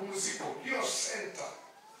pa pumziko, hiyo center.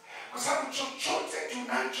 Kwa sababu chochote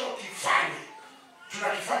tunachokifanya,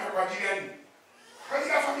 tunakifanya kwa ajili ya nini? Kwa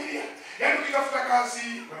ajili ya familia. Yaani ukitafuta kazi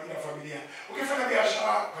kwa ajili ya familia, ukifanya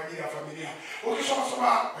biashara kwa ajili ya familia, ukisoma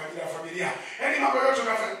kwa ajili ya familia. Yaani mambo yote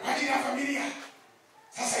unafanya kwa ajili ya familia.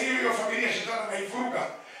 Sasa hiyo familia shetani anaivuruga,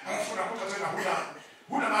 alafu unakuta tena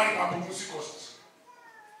huna mahali pa pumziko sasa.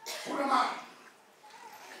 Huna mahali.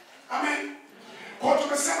 Amen. Kwa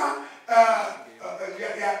tumesema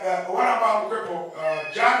wala ambao mkwepo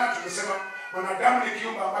jana tumesema mwanadamu ni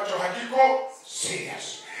kiumbe ambacho hakiko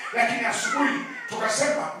serious. Lakini asubuhi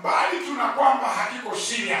tukasema mbali tuna kwamba hakiko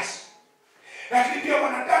serious, lakini pia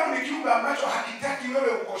mwanadamu ni kiumbe ambacho hakitaki wewe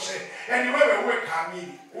ukosee. Yaani wewe uwe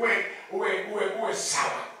kamili, uwe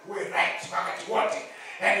sawa, uwe right wakati wote.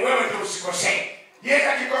 Yaani wewe ndio usikosee.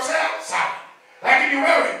 Yeye akikosea sawa, lakini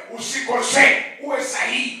wewe usikosee, uwe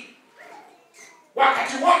sahihi.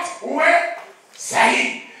 Wakati wote uwe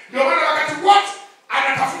sahihi. Ndio maana wakati wote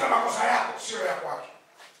anatafuta makosa yako, sio ya kwake.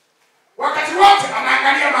 Wakati wote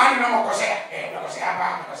anaangalia mahali unamokosea. Unakosea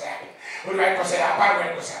hapa, unakosea hapa. Unakosea hapa,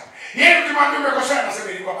 unakosea hapa. Yeye ukimwambia umekosea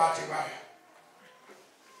anasema ilikuwa bahati mbaya.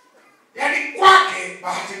 Yaani kwake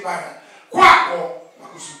bahati mbaya, kwako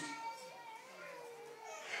makusudi.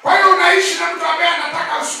 Kwa hiyo unaishi na mtu ambaye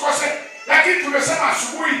anataka usikosee. Lakini tumesema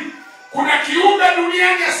asubuhi kuna kiumbe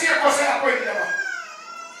duniani asiyekosea kweli jamaa.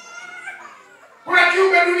 Kuna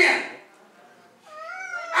kiumbe duniani.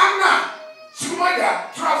 Amna. Siku moja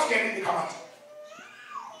traffic nini kamata.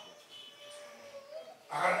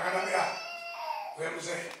 Akaniambia wewe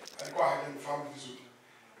mzee, alikuwa hajanifahamu vizuri.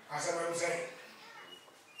 Akasema wewe mzee,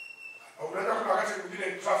 unataka kuna wakati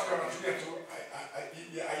mwingine traffic wanatumia tu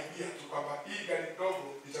idea tu kwamba hii gari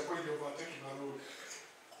ndogo itakuwa ile overtake na lori.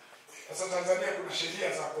 Sasa Tanzania kuna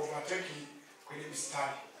sheria za overtake kwenye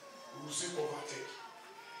mistari. Usipo overtake.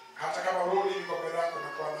 Hata kama lori liko mbele yako na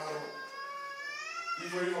kwa nalo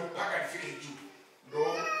hivyo mpaka nifike juu. Ndio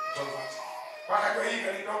tofauti. Mpaka kwa hii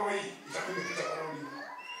gari ndogo hii itakuwa imepita kwa lori.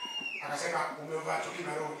 Akasema umevaa toki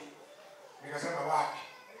na lori. Nikasema wapi?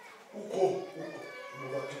 Huko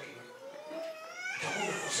umevaa toki na. Utakuwa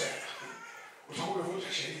umekosea. Utakuwa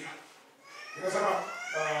umevunja sheria. Nikasema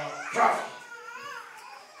traffic.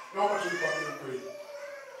 Naomba tulikwambie ukweli.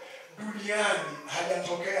 Duniani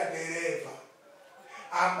hajatokea dereva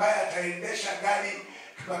ambaye ataendesha gari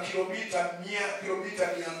kwa kilomita 100, kilomita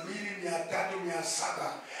 200, 300,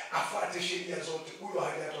 700 afuate sheria zote. Huyo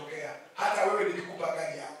hajatokea. Hata wewe nikikupa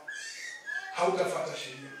gari yako hautafuata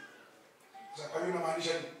sheria. Sasa kwa hiyo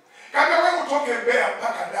inamaanisha nini? Kama wewe utoke Mbeya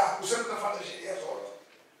mpaka Dar useme utafuata sheria zote,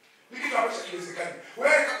 ni kitu ambacho kiwezekani.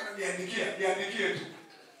 Wewe kama niandikie tu.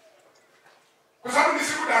 Kwa sababu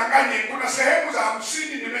nisikudanganye, kuna sehemu za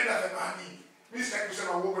 50 nimeenda 80. Mimi sitaki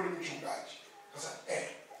kusema uongo, ni mchungaji. Sasa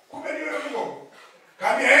kumbe ni wewe Mungu.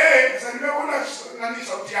 Kaambia sasa nimeona nani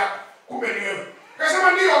sauti yako. Kumbe ni wewe.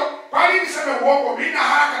 Akasema ndio, kwa nini niseme uongo? Mimi na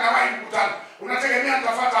haraka na wahi mkutano. Unategemea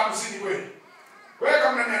nitafuata 50 kweli? Wewe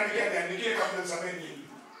kama niandikie kama nisamehe nini.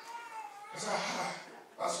 Sasa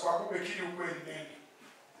basi kwa kumbe kile ukweli nenda.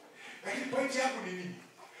 Lakini point yangu ni nini?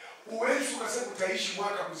 Uwezo ukasema utaishi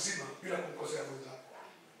mwaka mzima bila kumkosea mwenzako.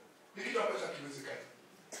 Ni kitu ambacho hakiwezekani.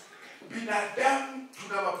 Binadamu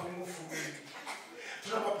tuna mapungufu mengi.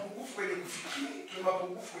 Tuna mapungufu kwenye kufikiri, tuna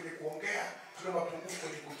mapungufu kwenye kuongea, tuna mapungufu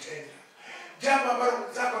kwenye kutenda. Jambo ambalo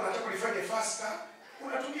mwenzako anataka kulifanya faster,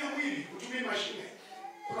 unatumia mwili, utumie mashine.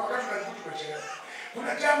 Kuna wakati unajikuta umechelewa.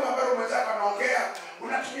 Kuna jambo ambalo mwenzako anaongea,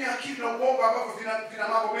 unatumia akili na ubongo ambavyo vina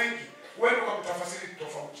mambo mengi. Wewe kwa mtafasiri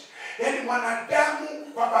tofauti. Yaani mwanadamu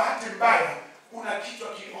kwa bahati mbaya una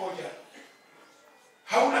kichwa kimoja.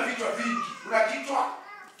 Hauna vichwa vingi, una kichwa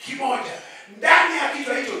kimoja. Ndani ya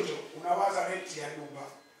kichwa hicho unawaza rent ya nyumba,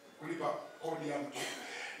 kulipa kodi ya mtu.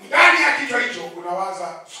 Ndani ya kichwa hicho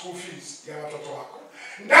unawaza school fees ya watoto wako.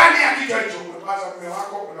 Ndani ya kichwa hicho unawaza mume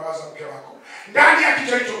wako, unawaza mke wako. Ndani ya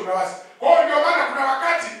kichwa hicho unawaza. Kwa hiyo ndio maana kuna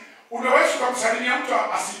wakati unaweza kumsalimia mtu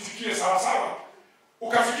asitikie sawa sawa,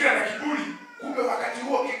 ukafikiria na kiburi, kumbe wakati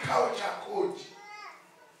huo kikao cha kodi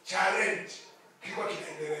cha rent kilikuwa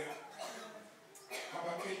kinaendelea.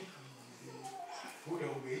 Baba kweli muda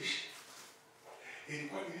umeishi.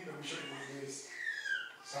 Ilikuwa nilipe mwishoni mwa mwezi.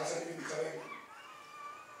 Sasa hivi nitalenga.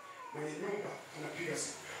 Mwenye nyumba anapiga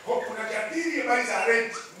simu. Kwa kuna jadili habari za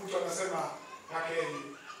rent, mtu anasema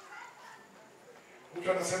pakeni.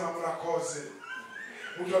 Mtu anasema mrakoze.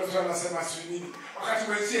 Mtu anasema si nini. Wakati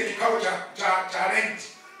mwenzie kikao cha rent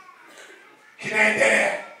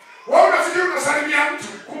kinaendelea. Wewe unafikiri unasalimia mtu,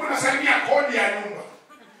 kumbe unasalimia kodi ya nyumba.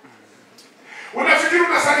 Unafikiri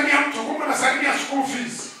unasalimia mtu, kumbe unasalimia school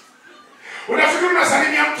fees. Unafikiri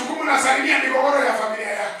unasalimia mtu, kumbe unasalimia migogoro ya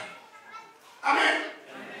familia yake. Amen.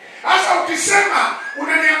 Sasa ukisema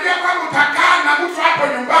unaniambia kwamba utakaa na mtu hapo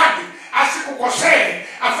nyumbani asikukosee,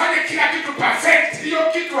 afanye kila kitu perfect,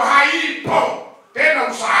 hiyo kitu haipo. Tena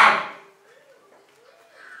usahau.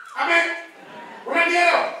 Amen.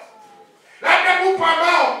 Unanielewa? Labda mtu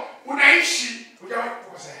ambao unaishi hujawahi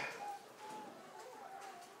kukosea.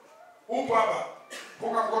 Upo hapa,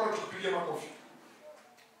 punga mkono tukupige makofi.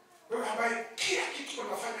 Wewe ambaye kila kitu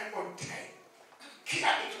unafanya on time. Kila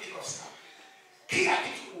kitu kiko sawa. Kila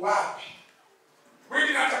kitu wapi?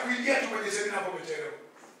 Wewe hata kuingia tu kwenye semina hapo umechelewa.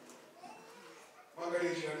 Mwangalie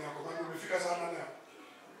jirani yako, maana umefika saa 8 hapo.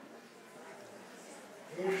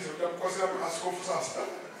 Muulize utamkosea askofu sasa.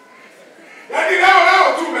 Yaani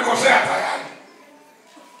leo tu umekosea tayari.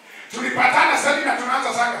 Tulipatana semina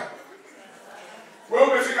tunaanza sanga. Wewe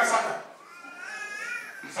umefika sanga.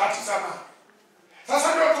 Sasa sana.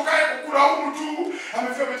 Sasa ndio tukae kukulaumu tu,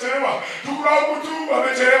 amefika amechelewa. Tukulaumu tu,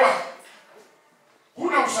 amechelewa.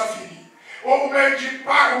 Huna usafiri.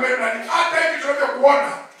 Umejipanga, umenani. Hata hivi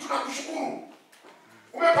tunavyokuona, tunakushukuru.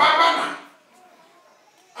 Umepambana.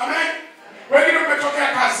 Amen. Wengine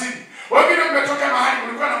umetokea kazini. Wengine umetokea mahali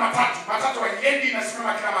ulikuwa na matatu haiendi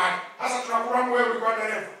inasimama kila mahali. Sasa tunakulamu wewe ulikuwa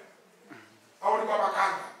dereva. Au ulikuwa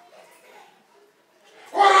makanga.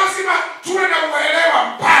 Kwa lazima tuwe na uelewa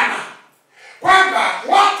mpana kwamba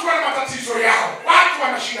watu wana matatizo yao, watu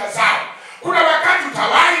wana shida zao. Kuna wakati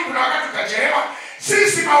utawahi, kuna wakati utachelewa.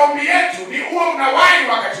 Sisi maombi yetu ni uwe unawahi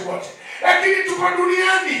wakati wote. Lakini tuko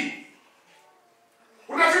duniani.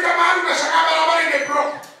 Unafika mahali unashangaa barabara ile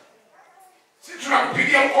block. Sisi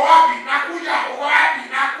tunakupigia uko wapi? Nakuja, uko wapi?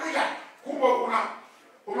 Nakuja. Kumbe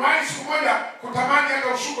unawahi siku moja kutamani hata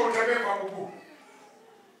ushuka utembee kwa mguu.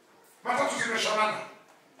 Matatu zimeshonana.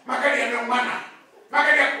 Magari yameumana.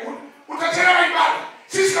 Utachelewa ibada.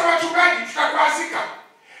 Sisi kama wachungaji tutakuasika.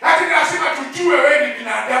 Lakini lazima tujue wewe ni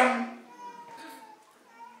binadamu.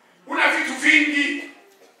 Una vitu vingi.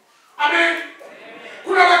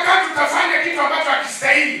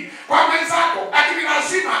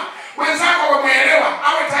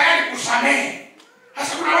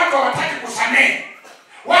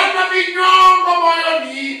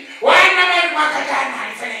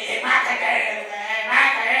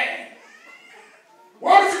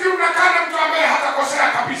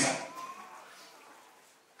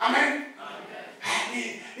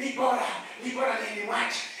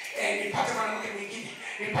 mwanamke mwingine,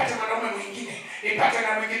 nipate mwanaume mwingine, nipate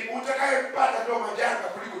na mwingine. Utakayepata ndio majanga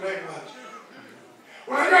kuliko unayemwacha.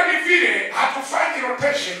 Unajua ni vile hatufanyi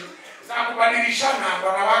rotation za kubadilishana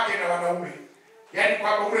wanawake na wanaume. Yaani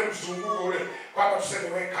kwamba ule mzunguko ule, kwamba tuseme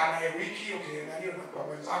wewe kana wiki ukiangalia na kwa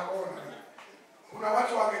mwenzako na kuna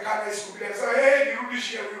watu wamekaa na siku bila sasa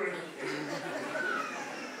nirudishie yule.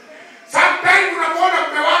 Sometimes unamuona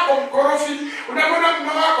mume wako mkorofi, unamuona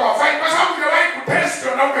mume wako hafai kwa sababu unawahi kutest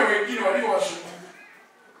wanaume wengine waliowashuku.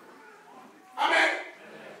 Amen.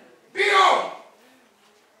 Ndio.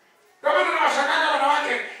 Kama tunawashanganga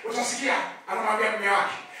wanawake, utasikia anamwambia mume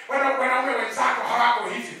wake, wanaume wenzako hawako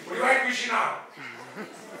hivi. Uliwahi kuishi nao?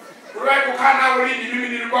 Uliwahi kukaa nao lini? Mimi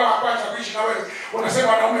nilikuwa wa kwanza kuishi na wewe.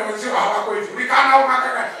 Unasema wanaume wenzio hawako hivi. Ulikaa nao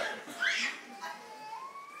mwaka gani?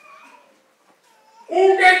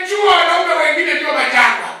 Ungejua wanaume wengine ndio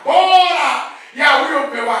majanga. Bora ya huyo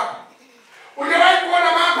mume wako. Uliwahi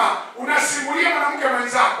kuona mama unasimulia mwanamke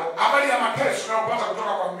mwenzako habari ya mateso unayopata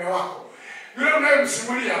kutoka kwa mume wako. Yule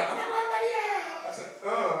unayemsimulia anakuangalia.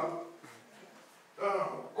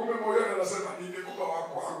 Kumbe moyo anasema ningekupa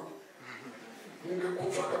wako wangu.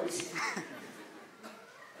 Ungekufa kabisa.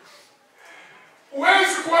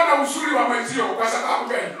 Huwezi kuona uzuri wa mwenzio kwa sababu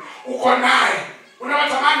gani? Uko naye.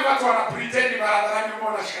 Unawatamani watu wana pretend barabarani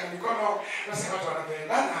umeona wanashikana mikono, unasema watu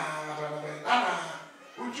wanapendana.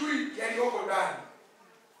 Ujui yaliyoko ndani.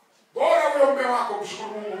 Bora huyo mume wako mshukuru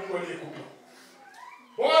Mungu aliyekupa.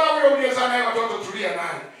 Bora huyo uliyezaa naye watoto tulia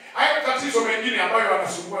naye. Hayo tatizo mengine ambayo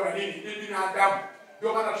wanasumbua na nini? Ni binadamu.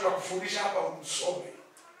 Ndio maana tunakufundisha hapa umsome.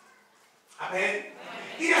 Amen.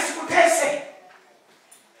 Ili asikutese.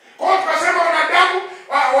 Kwa hiyo tukasema wanadamu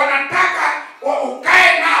wanataka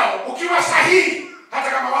ukae nao ukiwa sahihi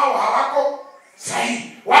hata kama wao hawako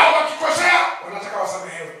sahihi. Wao wakikosea wanataka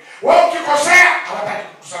wasamehewe. Wao ukikosea hawataki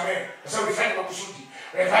kukusamehe. Kwa sababu ulifanya makusudi.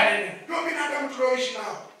 Ulifanya nini? Ndio binadamu tunaoishi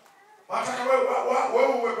nao. Wanataka wewe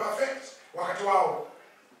uwe perfect wakati wao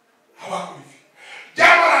hawako hivi.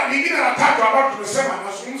 Jambo lingine la tatu ambalo tumesema,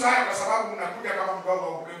 nazungumza haya kwa sababu mnakuja kama mgogo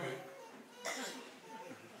wa umeme.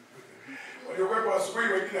 Waliokuwepo asubuhi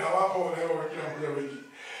wengine hawapo, leo wengine wanakuja wengine.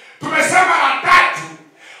 Tumesema la tatu,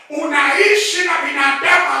 unaishi na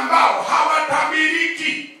binadamu ambao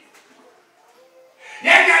hawatabiriki.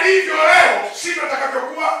 Yaani alivyo leo sivyo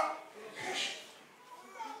atakavyokuwa kesho.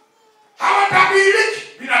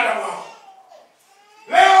 Hawatabiriki binadamu hao.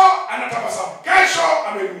 Leo anatabasamu, kesho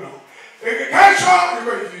amenuna. Kesho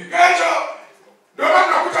yuko hivi. Kesho ndio maana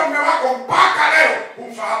unakuta mume wako mpaka leo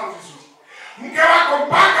humfahamu vizuri. Mke wako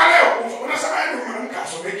mpaka leo unasema yeye mwanamke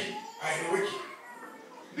asomeki, haeleweki.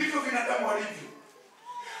 Ndivyo binadamu walivyo.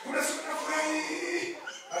 Kuna siku nafurahi,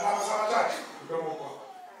 ana masaa matatu ndio mko.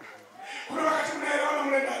 Kuna wakati mnaelewana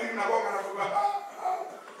mle ndani mnagonga na kuba.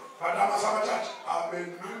 Baada masaa matatu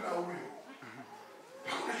amenuna huyo.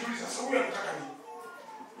 Hakuna juliza sasa huyo anataka nini?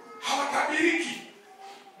 Hawatabiriki.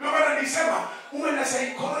 Ndio maana nilisema uwe na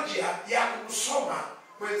saikolojia ya kusoma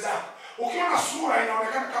mwenzako. Ukiona sura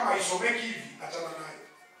inaonekana kama haisomeki hivi, achana naye.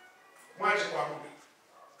 Mwache kwa muda.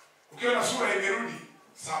 Ukiona sura imerudi,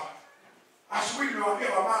 sawa. Asubuhi nimewaambia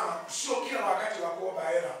wamama, sio kila wakati wa kuomba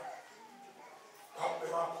hela kwa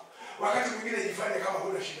mume wako. Wakati mwingine jifanye kama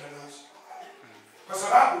huna shida nazo. Kwa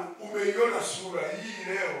sababu umeiona sura hii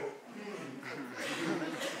leo.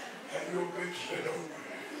 Hayo pekee leo.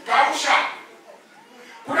 Kausha.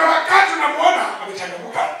 Kuna wakati unamuona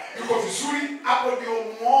amechangamuka, yuko vizuri, hapo ndio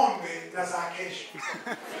muombe na za kesho.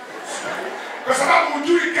 Kwa sababu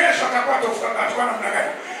hujui kesho atakuwa tofauti kwa namna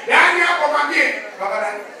gani. Yaani hapo mwambie baba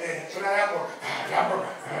nani tuna yako. Yako.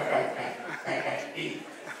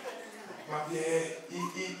 Mwambie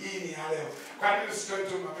hii ni leo. Kwa nini usitoe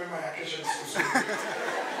tu mapema ya kesho usiku?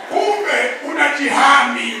 Kumbe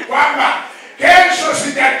unajihami kwamba kesho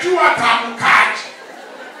sijajua tamukaje.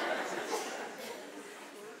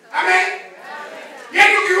 Amen.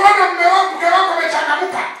 Yaani ukiona mke wako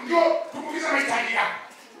amechangamuka, ndio tumuliza mahitaji yako.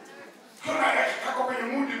 Kuna kako kwenye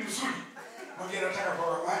mudi mzuri. Mwambie nataka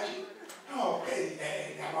kwa maji. Okay,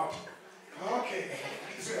 ya moto. Okay,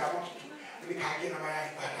 hizo ya moto tu. Nikaage na mayai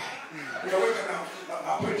baadaye. Unaweka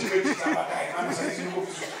na appointment za baadaye. Maana sasa hizi niko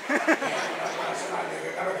vizuri.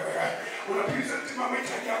 Unapiga timu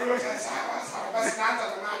mahitaji yako yote sawa. Basi naanza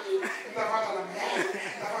na maji, nitapata na mayai,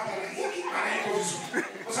 nitapata na hiki, maana iko vizuri.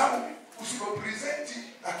 Kwa sababu usipopresent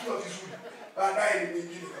akiwa vizuri, baadaye ni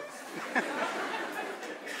mwingine.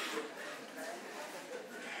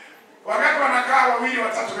 Wakati wanakaa wawili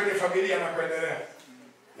watatu kwenye familia na kuendelea.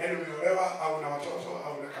 Yaani umeolewa au na watoto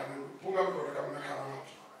au unakaa na punga mko kama unakaa na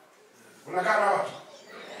watu. Unakaa na watu.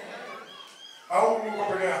 Au mko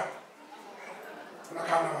peke yako.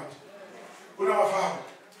 Unakaa na watu. Unawafahamu.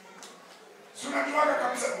 Tunajuaga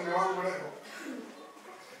kabisa mume wangu leo.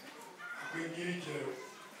 Hakuingiliki leo.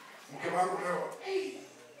 Mke wangu leo.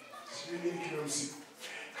 Sijui nini kile usiku.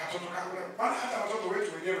 Katoto kangu leo. Maana hata watoto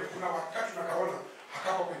wetu wenyewe kuna wakati tunakaona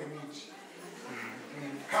hakapo kwenye mji.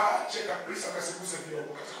 Cheka kabisa kasiguse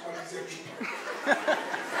vyombo katika kumalizia chupa.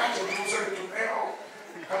 Acha tukuseme tu leo.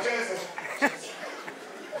 Kacheze.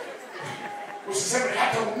 Usiseme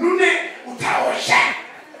hata unune utaosha.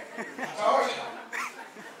 Utaosha.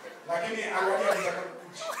 Lakini angalia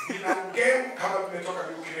mtakapokuja. Ina ngemu kama vimetoka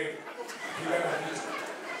Ukraine. Kila kitu.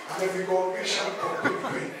 Amevigongesha huko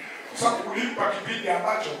kweli. Sasa kulipa kipindi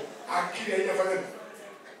ambacho akili haijafanya.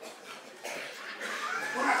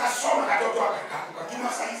 Unakasoma katoto akatuma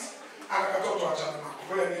saizi. Akakatoto achana nako.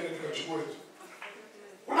 Ngoja niende nikachukue tu.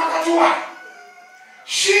 Unakajua.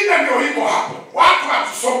 Shida ndio iko hapo. Watu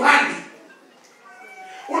hatusomani.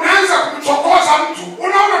 Unaanza kumchokoza mtu.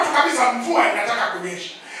 Unaona tu kabisa mvua inataka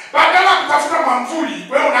kunyesha. Badala kutafuta mwamvuli,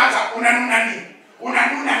 wewe unaanza unanuna nini?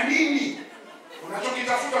 Unanuna nini?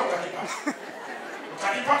 Unachokitafuta utakipata.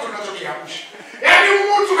 Utakipata unachokiamsha. Yaani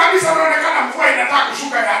mtu kabisa anaonekana mvua inataka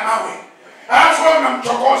kushuka ya mawe. Alafu wewe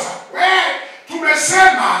unamchokoza. Wewe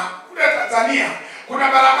tumesema kule Tanzania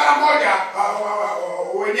kuna barabara moja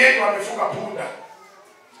wenyeji wamefunga punda.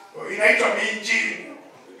 Inaitwa Minjingu.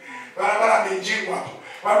 Barabara Minjingu hapo.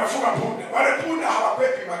 Wamefunga punda. Wale punda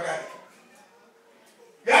hawakwepi magari.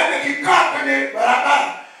 Yaani kikaa kwenye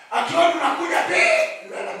barabara akiona unakuja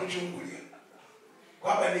ndio anakuchungulia.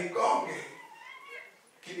 Kwamba nigonge.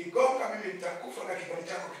 Kinigonga mimi nitakufa na kibali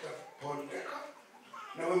chako kitapondeka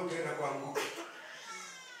na wewe utaenda kuanguka.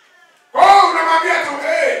 Unamwambia tu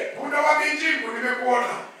punda wa Minjingu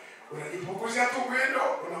nimekuona. Unajipunguzia tu mwendo,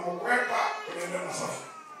 unamkwepa, unaenda na safari.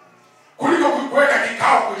 Kuliko kuweka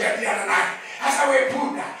kikao kujadiliana naye. Sasa wewe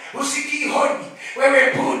punda, usikii honi. Wewe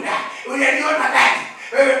punda, unaniona gani?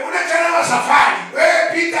 Wewe unachelewa safari. Wewe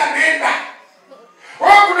pita nenda.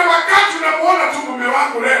 Kuna wakati unamuona tu mume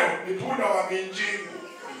wangu leo ni punda wa Minjingu.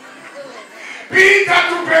 Pita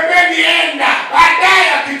tu pembeni enda. Baadaye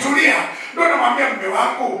akitulia ndio namwambia mume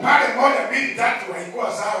wangu pale 1 2 3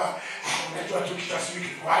 haikuwa sawa. Unajua tu kitaswiki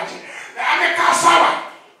kwaje. Amekaa sawa.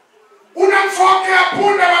 Unamfokea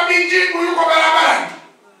punda wa Minjingu yuko barabarani.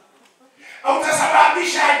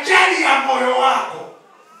 Utasababisha ajali ya moyo wako.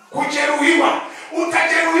 Kujeruhiwa.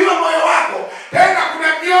 Utajeruhiwa moyo wako. Tena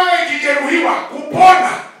kuna mioyo ikijeruhiwa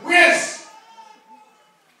kupona mwezi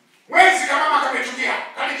kama mama kamechukia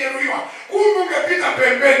kalijeruhiwa. Kumbe ungepita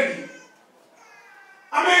pembeni.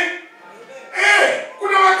 Amen.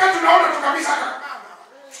 Kuna wakati unaona tu kabisa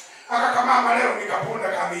akakamama leo nikapunda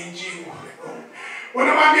kama Minjingu.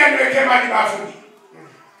 Unamwambia niweke maji bafuni.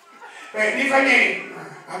 Nifanye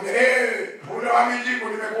punda wa Minjingu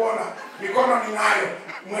nimekuona. Mikono ninayo.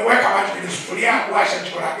 Mweka maji kwenye sufuria, washa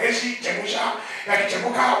jiko la gesi, chemsha,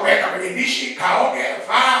 yakichemuka weka kwenye dishi, kaoge,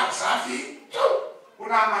 vaa safi.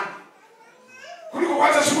 Una amani. Kuliko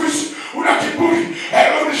kwanza siku hizi una kiburi,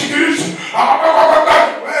 unishikiliza.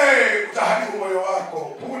 Utaharibu moyo wako.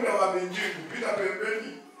 Punda wa Minjingu pita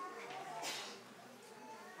pembeni.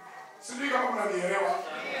 Sijui kama unanielewa.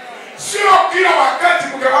 Sio kila wakati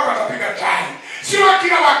mke wako atapiga chai. Sio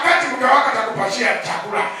kila wakati mke wako atakupashia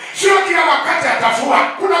chakula. Sio kila wakati atafua.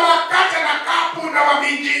 Kuna wakati anakaa punda wa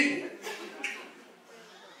Minjingu.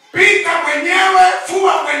 Pika mwenyewe,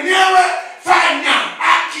 fua mwenyewe, fanya.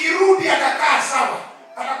 Akirudi atakaa sawa.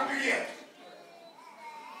 Atakupigia.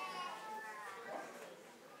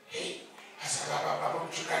 Sasa baba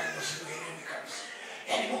mchungaji msimuelewi kabisa.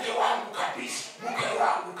 Yaani mke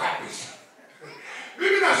wangu kabisa.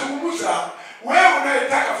 Mimi nazungumza wewe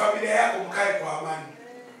unayetaka familia yako mkae kwa amani.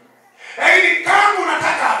 Lakini kama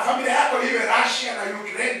unataka familia yako iwe Russia na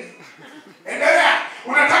Ukraine, endelea.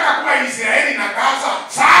 Unataka kuwa Israeli na Gaza,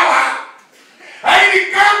 sawa. Lakini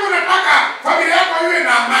kama unataka familia yako iwe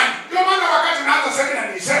na amani, ndio maana wakati naanza semina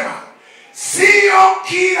nilisema sio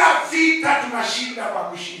kila vita tunashinda kwa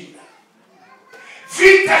kushinda.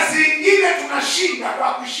 Vita zingine tunashinda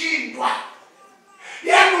kwa kushindwa.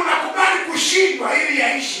 Yaani unakubali kushindwa ili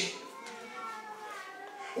yaishi.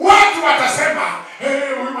 Watu watasema,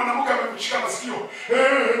 huyu mwanamke amemshika masikio.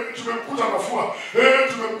 Tumemkuta mafua.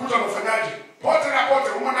 Tumemkuta mafanyaje. Pote na pote,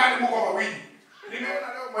 umo nani mko wawili.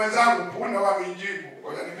 Nimeona leo mwenzangu punda wa Minjingu.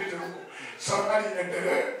 Ngoja nipite huko. Safari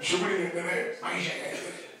iendelee, shughuli iendelee, maisha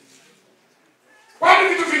yaendelee. Kwani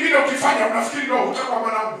vitu vingine ukifanya unafikiri ndio utakuwa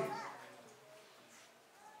mwanaume?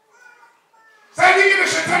 Sasa nyingine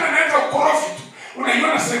shetani anaenda ukorofi tu.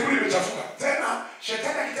 Unaiona sebuli imechafuka. Tena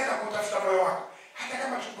shetani akitaka kutafuta moyo wako. Hata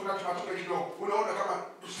kama kuna tumatope kidogo, unaona kama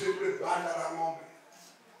usebule banda la ng'ombe.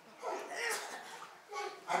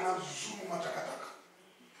 Anazumu matakataka.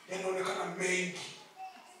 yanaonekana mengi.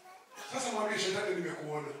 Sasa mwambie shetani,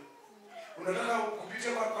 nimekuona. Unataka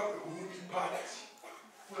kupitia kwa unipati.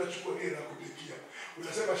 Unachukua ile na kudekia.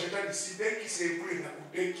 Unasema shetani, sideki sebule na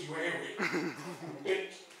kudeki wewe.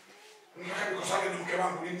 Kudeki. Unataka nikosane na mke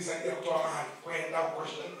wangu nini saidia kutoa mahali kwenda kwa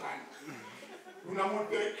shetani.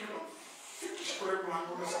 Unamdeki. Fikisha kule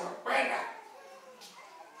mlango unasema kwenda.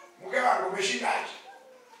 Mke wangu umeshindaje?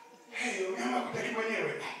 Hey, umeamua kudeki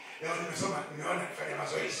mwenyewe. Leo nimeona nifanye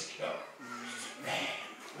mazoezi kidogo.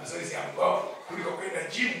 Mazoezi ya mgongo kuliko kwenda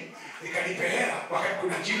gym nikalipe hela wakati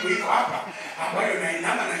kuna gym iko hapa ambayo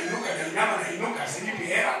nainama nainuka silipi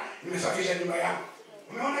hela, nimesafisha nyumba yangu.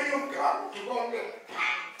 Umeona hiyo mke wangu kigonge?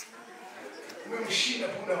 Umemshinda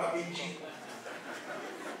punda wa binti.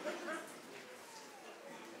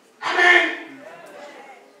 Amen.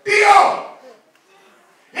 Ndio.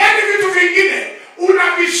 Yaani vitu vingine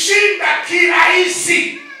unavishinda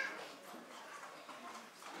kirahisi.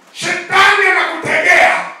 Shetani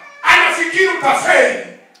anakutegea, anafikiri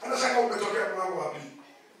utafeli. Anasema umetokea mlango wapi?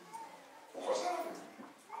 Uko sawa.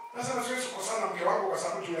 Sasa siwezi kukosana mke wangu kwa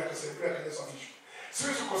sababu tu yakasaidia kanyesafishwa.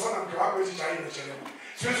 Siwezi kukosana mke wangu hizi chai imechelewa.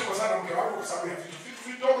 Siwezi kukosana mke wangu kwa sababu ya vitu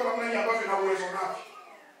vidogo namna hii ambavyo na uwezo navyo.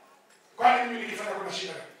 Kwani mimi nikifanya kuna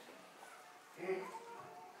shida gani?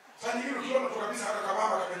 Sasa nyingine ukiona tu kabisa haka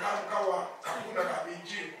kamama kamekaa mkao wa kapunda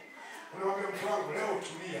kabinjini. Unamwambia mke wangu, leo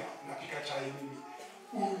tulia, napika chai mimi.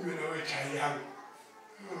 Unywe na wewe chai yangu.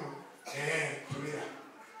 Tulia.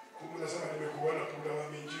 Kumbe nasema nimekuona punda wa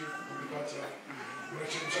minjio kukupatia.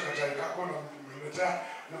 Unachemsha chai kako na unaletea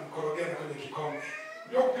na mkorogea kwenye kikombe.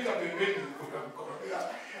 Ndio kupita pembeni unamkorogea.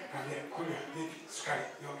 Kama kunywa hivi sukari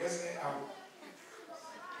niongeze au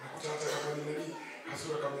nakuta hata kama ni nini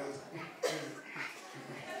kasura kameanza.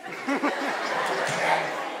 Tayari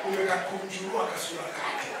umekakunjurua kasura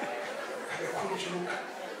kake. Kamekunjuruka.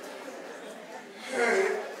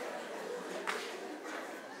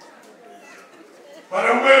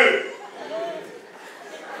 Wanaume,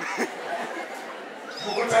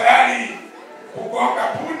 uko tayari kugonga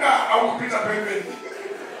punda au kupita pembeni?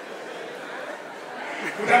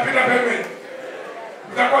 Utapita pembeni.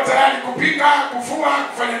 Utakuwa tayari kupika, kufua,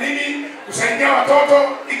 kufanya nini? Kusaidia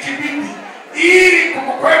watoto ikibidi ili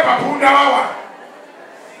kukwepa punda wawa.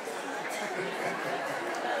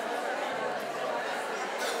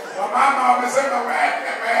 Wamama wamesema wewe.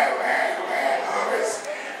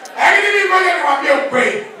 Lakini ngoja niwaambie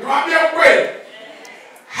ukweli.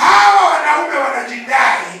 Hawa wanaume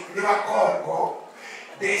wanajidai ni wakongo,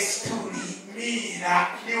 desturi, mila,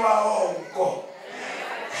 ni waongo.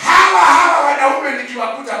 Hawa wanaume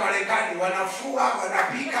nikiwakuta Marekani wanafua,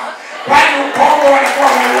 wanapika, kwani ukongo wanakuwa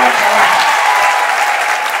wameuacha wapi?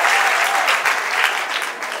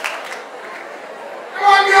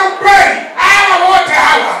 Niwaambie ukweli, hawa wote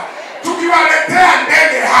hawa tukiwaletea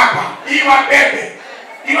ndege hapa iwabebe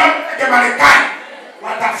iwapeleke Marekani,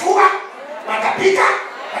 watafua, watapika,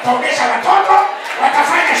 wataogesha watoto,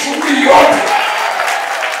 watafanya shughuli yote.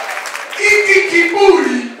 Hiki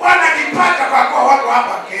kiburi wanakipata kwa kuwa wako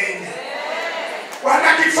hapa Kenya.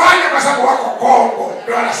 Wanakifanya kwa sababu wako Kongo.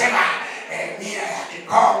 Ndio wanasema mila ya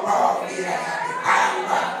Kikongo, mila ya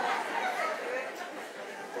Kikongo.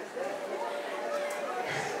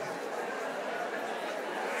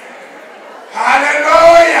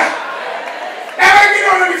 Haleluya.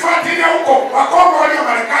 Wananifuatilia huko, Wakongo walio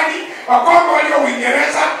Marekani, Wakongo walio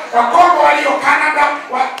Uingereza, Wakongo walio Canada,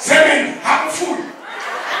 semeni hamfui.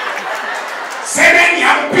 Semeni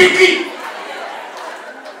hampiki.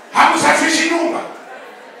 Hamsafishi nyumba.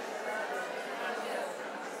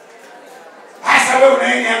 Hasa wewe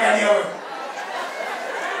unayeniangalia wewe.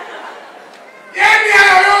 Yaani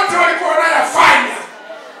hayo yote walikuwa wanayafanya.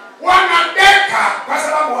 Wanadeka kwa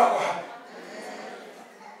sababu wako hapa.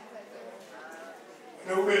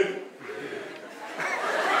 Na ubeli.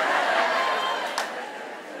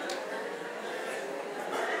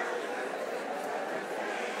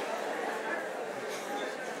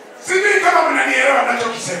 Sijui kama mnanielewa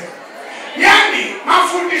ninachokisema. Yaani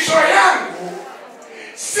mafundisho yangu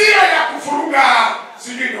sio ya kufuruga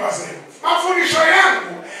sijui ni wazee. Mafundisho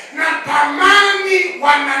yangu natamani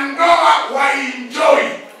wanandoa waenjoy.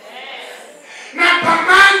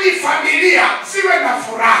 Natamani familia siwe na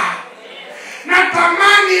furaha.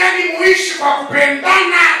 Natamani yani muishi kwa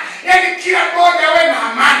kupendana, yani kila mmoja awe na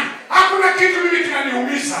amani. Hakuna kitu mimi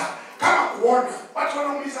kinaniumiza kama kuona watu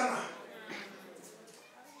wanaumizana.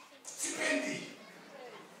 Sipendi.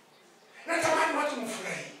 Natamani watu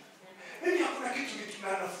mfurahi. Mimi hakuna kitu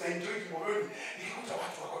enjoy moyoni nikikuta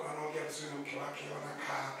watu wako wanaongea vizuri na mke wake,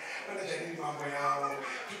 wanakaa wanajadili mambo yao.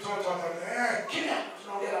 Tutoto hapa kila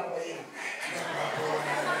tunaongea mambo yao.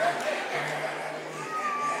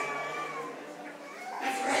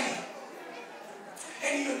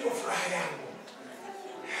 hiyo ndio furaha yangu.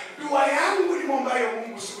 Dua yangu ni muombayo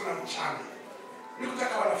Mungu siku na mchana ni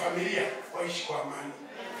kutaka wanafamilia waishi kwa amani.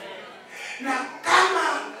 Na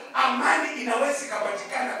kama amani inaweza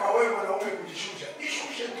kupatikana kwa wewe mwanaume kujishusha,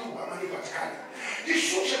 jishushe tu, amani ipatikane.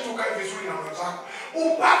 Jishushe tu, kae vizuri na mwenzako.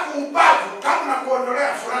 Ubavu kama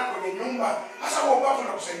unakuondolea furaha kwenye nyumba, hasa ubavu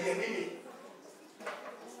unakusaidia nini?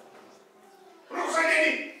 Unakusaidia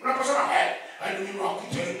nini? Unaposema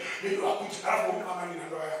mimi wakute, alafu amani na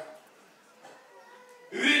ndoa yako.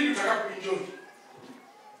 Lini utakapoenjoy?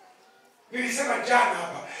 Nilisema jana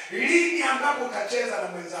hapa, lini ambapo utacheza na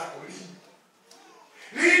mwenzako?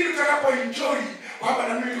 Lini utakapoenjoy kwamba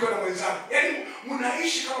na mimi niko na mwenzako? Yaani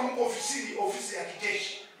mnaishi kama mko ofisini, ofisi ya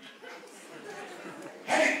kijeshi.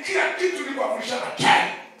 Yaani kila kitu ni kwa mshahara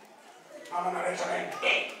tani. Mama analeta nini?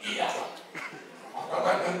 Hii hapa.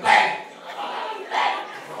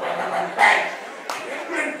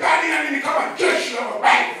 Ndani ni kama jeshi la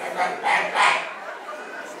mabaya.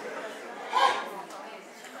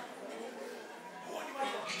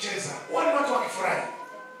 Kicheza, wale watu wakifurahi.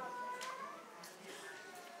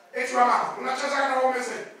 Eti mama, unacheza kana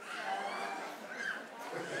waumeze.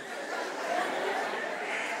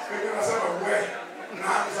 Wewe unasema wewe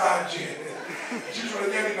naanzaje? Jitu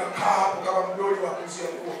lenyewe linakaa hapo kama mdoli wa kuzia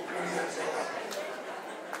nguo.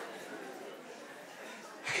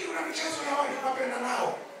 Lakini kuna michezo ya wale tunapenda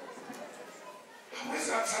nao. Hamwezi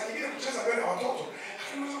saa nyingine kucheza mbele ya watoto.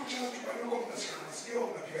 Lakini unaweza kucheza chumbani huko, mnashika masikio,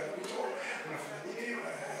 mnapiga mito, mnafanya nini?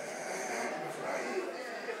 Mnafurahi.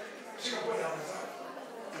 Shika kwa ya mzao.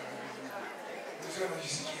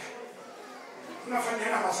 Unajisikia.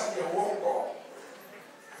 Unafanya masaji ya uongo.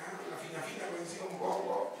 Unafinya mwenzio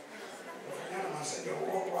mgongo. Unafanya masaji ya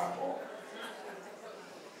uongo hapo.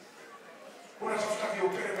 Unatafuta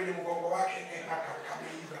viupele kwenye mgongo wake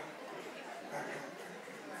kameiva.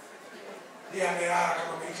 Yeye amelala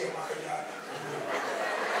kama maiti ya mwaka jana.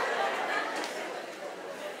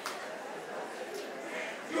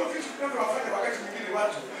 Ndio vitu tunavyofanya wakati mwingine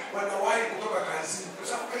watu wanawahi kutoka kazini. Kwa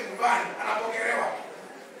sababu pale nyumbani anapokelewa.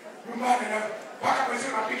 Nyumbani na mpaka mwezi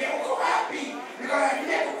unapiga uko wapi?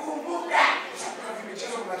 Nikaambia kukumbuka. Sasa kuna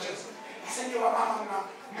michezo mnacheza. Sasa ndio mama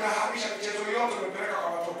mnahamisha michezo yote mmepeleka kwa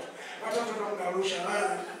watoto. Watoto ndio mnarusha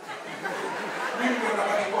nani? Mimi ndio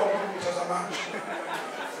napata kwa mtazamaji.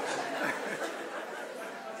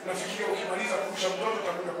 Nafikiria ukimaliza kurusha mtoto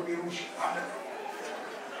utakuja kunirusha.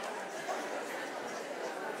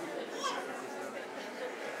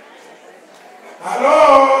 Halo.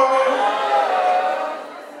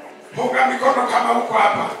 Punga mikono kama uko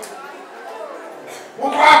hapa.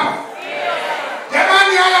 Uko hapa?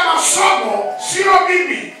 Jamani, haya masomo sio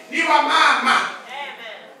mimi, ni wa mama.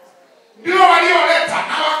 Ndio walioleta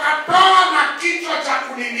na wakatoa na kichwa cha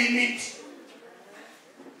kunilimiti.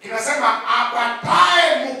 Kinasema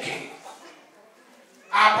apatae mke.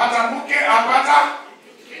 Apata mke, apata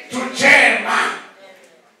tujema.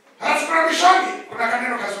 Halafu kuna mishoni, kuna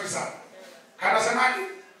kaneno kazuri sana. Kanasemaje?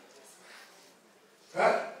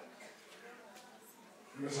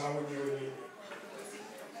 Nimesahau wenyewe.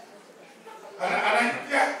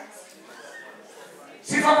 Anaipia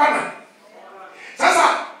sifa Bwana.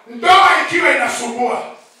 Sasa ndoa ikiwa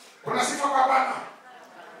inasumbua, kuna sifa kwa Bwana.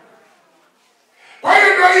 Kwa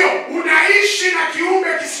hiyo ndio hiyo, unaishi na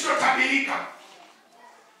kiumbe kisichotabirika,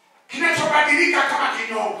 kinachobadilika kama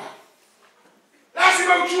kinyonga.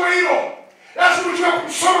 Lazima ujue hilo. Lazima ujue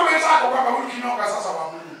kusoma mwenzako kwamba huyu kinyonga sasa wa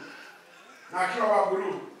bluu. Na akiwa wa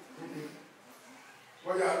bluu,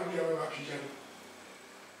 ngoja arudi awe wa kijani.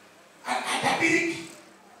 Hatabiriki.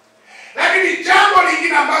 Lakini jambo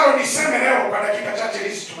lingine ambalo niseme leo kwa dakika chache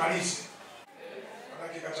hizi tumalize. Kwa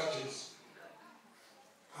dakika chache hizi.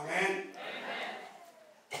 Amen.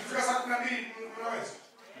 Kufika saa 12 mnaweza?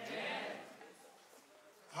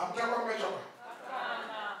 Hamtakuwa mmechoka?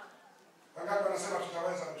 Hapana. Wangapi wanasema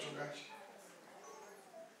tutaweza, mchungaji?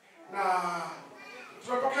 Na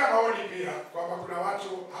tumepokea maoni pia kwamba kuna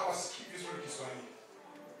watu hawasikii vizuri Kiswahili.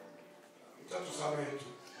 Mtatusamehe tu.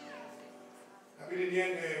 Nabidi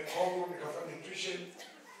niende Kongo nikafanye tuition.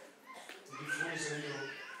 Nijifunze hiyo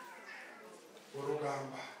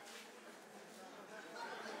urugamba.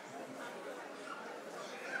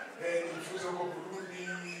 Nijifunze huko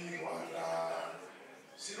Burundi, Rwanda.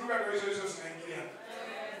 Si lugha ndio hizo zinaingia.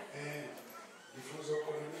 Nijifunze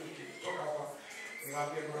huko nini kitoka hapa.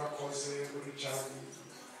 Niambie murakoze muri cyane.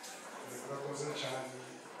 Murakoze cyane.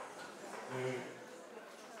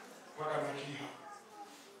 Paka nakiha.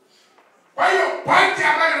 Kwa hiyo pointi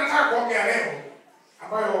ambayo nataka kuongea leo,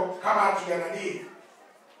 ambayo kama hatujanani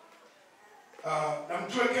na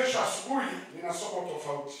mjue kesho asubuhi nina somo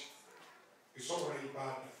tofauti. Ni somo la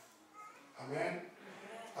ibada. Amen.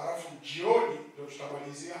 alafu jioni ndio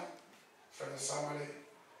tutamalizia fanya summary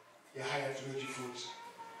ya haya tuliyojifunza.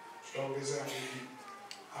 Tutaongezea mengine.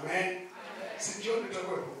 Amen. Si jioni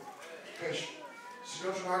tutakuwa kesho.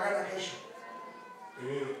 Sio tunaagana kesho.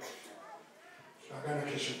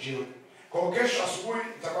 Tunaagana kesho jioni. Kwa kesho asubuhi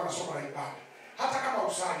nitakuwa na somo la ibada. Hata kama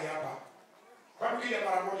usali hapa. Kwa nini kija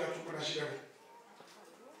mara moja tu kuna shida gani?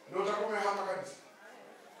 Ndio utakuwa hapa kabisa.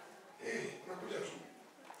 Unakuja tu.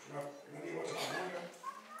 Tunani wote pamoja.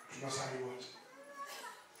 Tunasali wote.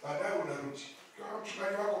 Baadaye unarudi. Kama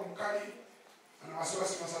mchungaji wako mkali ana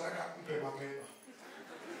wasiwasi na sadaka, mpe mapema.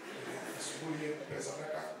 Asubuhi mpe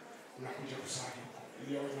sadaka, unakuja kusali huko.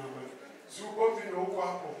 Ili awe na amani. Si ugomvi ndio huko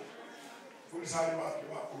hapo. Ulisali wapi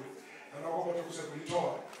wako? Anaogopa tukuse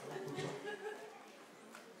kulitoa.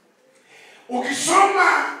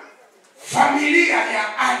 Ukisoma familia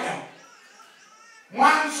ya Adam,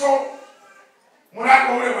 Mwanzo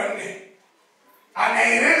mlango ule wa 4,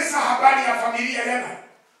 anaeleza habari ya familia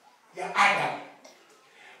ya Adam.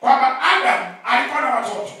 Kwamba Adam alikuwa na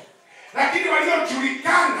watoto, lakini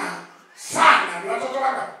waliojulikana sana ni watoto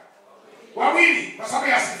wangapi? Wawili, kwa sababu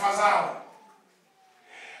ya sifa zao.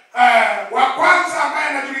 Wa kwanza ambaye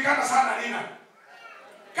anajulikana sana ni nani?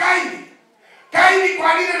 Kaini. Kaini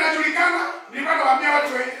kwa nini anajulikana? Nilikuwa nawaambia watu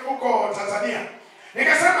huko Tanzania.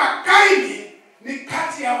 Nikasema Kaini ni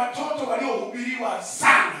kati ya watoto waliohubiriwa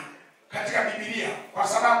sana katika Biblia kwa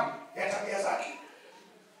sababu ya tabia zake.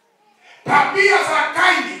 Tabia za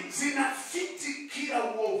Kaini zinafiti kila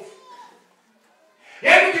uovu.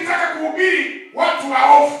 Yaani ukitaka kuhubiri watu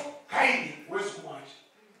waovu, Kaini huwezi kumwacha.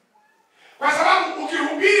 Kwa sababu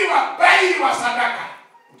ukihubiri wabai wa sadaka,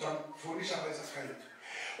 utamfundisha habari za Kaini.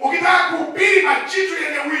 Ukitaka kuhubiri majitu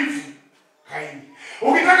yenye wivu, Kaini.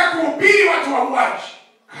 Ukitaka kuhubiri watu wauaji,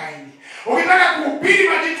 Kaini. Ukitaka kuhubiri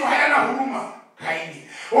majitu hayana huruma, Kaini.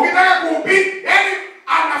 Ukitaka kuhubiri, yaani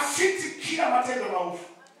anafiti kila matendo maovu.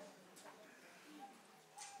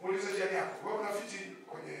 Muulize jirani yako, wewe unafiti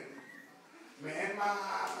kwenye mema?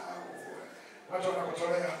 Watu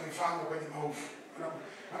wanakutolea mifano kwenye maovu.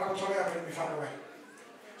 Wanakutolea kwenye mifano wewe.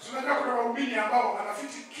 Unajua kuna waumini ambao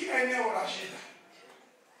anafiti kila eneo la shida.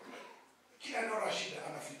 Kila eneo la shida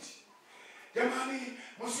anafiti. Jamani,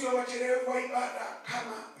 msiwe wachelewe kwa ibada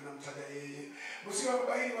kama unamtaja yeye. Msiwe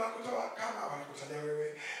wabaili wa kutoa kama wanakutaja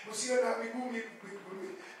wewe. Msiwe na miguu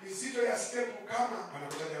mizito ya step kama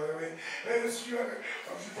wanakutaja wewe. Wewe sio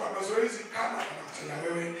kwa mazoezi kama wanakutaja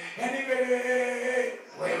wewe. Yaani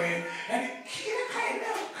wewe. Yaani kila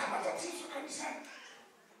kaeneo kama tatizo kanisani.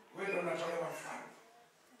 Wewe ndio unatolewa mfano.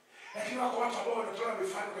 Lakini wako watu ambao wanatoa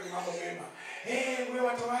mifano kwenye mambo mema. Wewe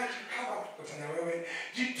watoaji kama wanakutaja wewe.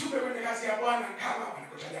 Jitume kwenye kazi ya Bwana kama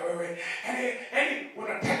wanakutaja wewe. Yaani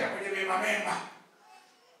unataja kwenye mema.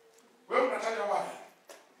 Wewe unataja wapi?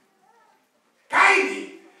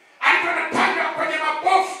 Kaini alikuwa anataja kwenye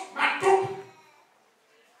mabofu matupu.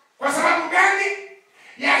 Kwa sababu gani?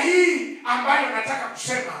 Ya hii ambayo nataka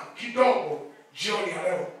kusema kidogo jioni ya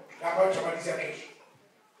leo, ambayo tutamalizia kesho.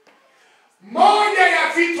 Moja ya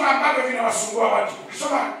vitu ambavyo vinawasumbua watu.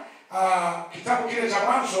 Ukisoma kitabu kile cha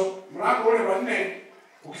Mwanzo mlango ule wa 4,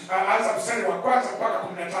 ukianza mstari wa 1 mpaka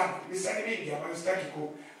 15, mistari mingi ambayo sitaki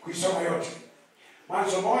kuisoma yote.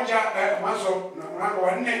 Mwanzo mlango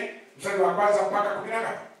wa 4 mstari wa 1 mpaka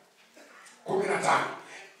 15.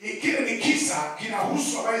 Kile ni kisa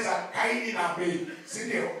kinahusu habari za Kaini na Abeli, si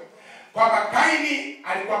ndio? Kwamba Kaini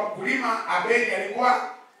alikuwa mkulima, Abeli alikuwa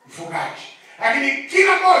mfugaji. Lakini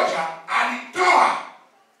kila mmoja alitoa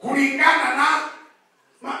kulingana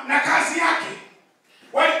na kazi yake.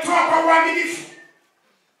 Walitoa kwa uaminifu.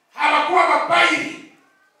 Hawakuwa mabaili.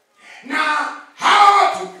 Na hawa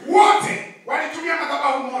watu wote walitumia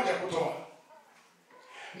madhabahu moja kutoa.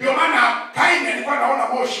 Ndio maana Kaini alikuwa anaona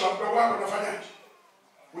moshi wa mdogo wako unafanyaje?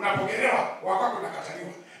 Unapokelewa, wako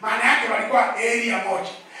unakataliwa. Maana yake walikuwa area moja.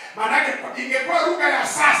 Maana yake ingekuwa lugha ya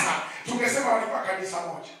sasa, tungesema walikuwa kanisa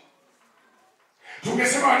moja.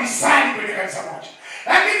 Tungesema walisali kwenye kanisa moja.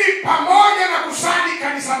 Lakini pamoja na kusali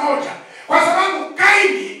kanisa moja, kwa sababu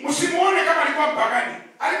Kaini msimuone kama alikuwa mpagani.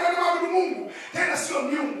 Alikuwa anaabudu Mungu, tena sio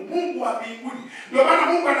miungu, Mungu wa mbinguni. Ndio maana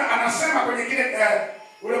Mungu anasema kwenye kile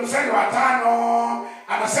ule mstari wa 5,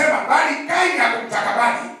 anasema bali Kaini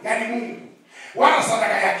hakumtakabali, yani Mungu, wala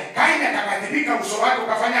sadaka yake. Kaini akakadhibika, uso wake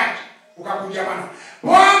ukafanyaje? Ukakunjamana.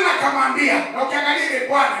 Bwana akamwambia, na ukiangalia ile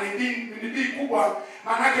Bwana ni bii kubwa,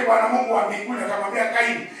 maana yake Bwana Mungu wa mbinguni akamwambia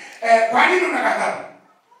Kaini, kwa nini unakadhabu?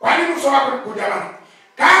 Kwa nini uso wako unakunjamana?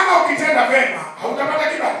 Kama ukitenda vema, hautapata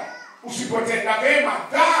kibali. Usipotenda vema,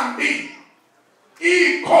 dhambi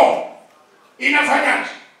iko inafanyaje?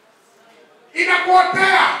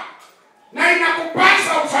 Inakuotea na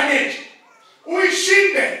inakupasa ufanyeje?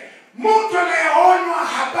 Uishinde.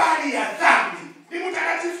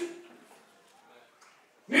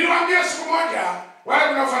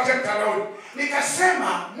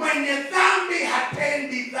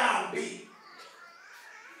 dhambi.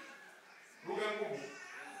 Lugha ngumu.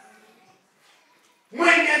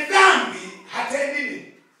 Mwenye dhambi hatendi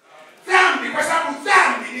nini? Dhambi, kwa sababu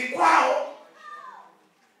dhambi ni kwao.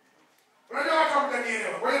 Unajua watu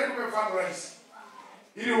hamtanielewa. Ngoja nikupe mfano rahisi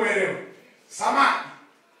ili uelewe. Samaki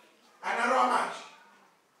anaroa maji.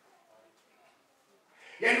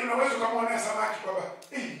 Yaani unaweza kumwona samaki kwamba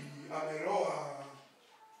ameroa.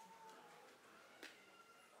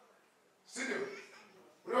 Sio?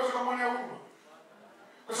 Unaweza kumwona huko.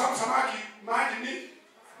 Kwa sababu samaki maji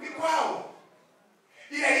ni kwao.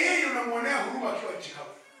 Ila yeye unamwonea huruma akiwa nchi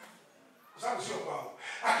kavu. Kwa sababu sio kwao.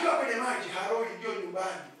 Akiwa kwenye maji haroi, ndio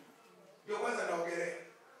nyumbani. Ndio kwanza naogelea.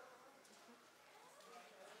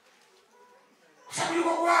 Kwa sababu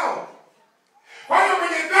yuko kwao. Kwa hiyo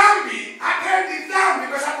mwenye dhambi hatendi dhambi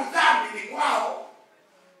kwa sababu dhambi ni kwao.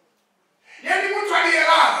 Yaani mtu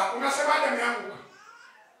aliyelala unasemaje ameanguka?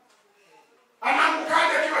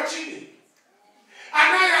 Anaangukaje akiwa chini?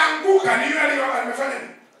 Anayeanguka ni yule amefanya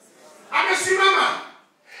nini? Amesimama.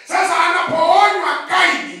 Sasa anapoonywa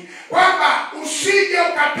Kaini kwamba usije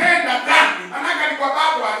ukatenda dhambi, maana alikuwa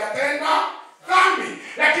bado hajatenda dhambi,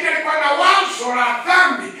 lakini alikuwa na wazo la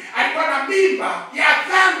dhambi, alikuwa na mimba ya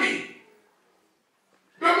dhambi.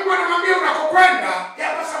 Ndio Mungu anamwambia unakokwenda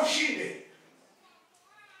yapasa ushinde.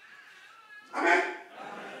 Amen.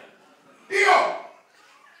 Ndio.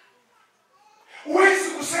 Huwezi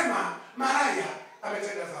kusema maraya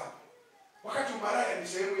ametenda dhambi, wakati maraya ni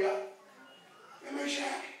sehemu ya maisha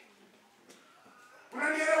yake.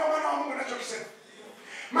 Unanielewa maana wa Mungu anachokisema?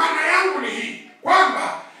 Maana yangu ni hii,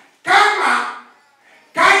 kwamba kama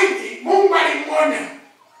Kaini Mungu alimuonya,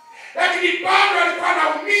 lakini bado alikuwa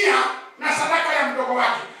anaumia na sadaka ya mdogo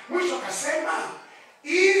wake. Mwisho akasema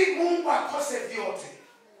ili Mungu akose vyote,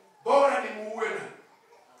 bora ni muue na.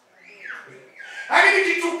 Lakini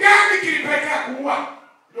kitu gani kilipelekea kuua?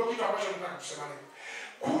 Ndio kitu ambacho nataka kusema leo.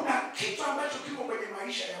 Kuna kitu ambacho kiko kwenye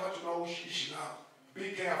maisha ya watu wanaoishi nao. Be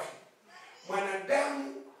careful.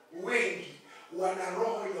 Wanadamu wengi wana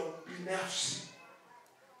roho ya ubinafsi,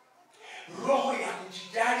 roho ya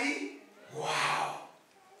kujijali wao,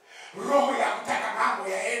 roho ya kutaka mambo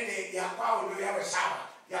yaende ya kwao ndio yawe sawa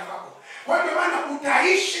ya kwako. Kwa hiyo maana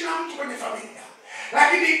utaishi na mtu kwenye familia,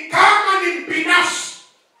 lakini kama ni binafsi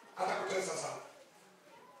atakutesa sana.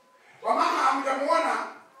 Kwa maana hamjamuona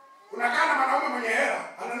unakaa na mwanaume mwenye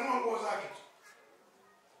hela ananunua nguo zake.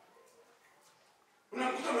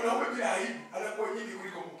 Unakuta mwanaume bila aibu anakuwa nyingi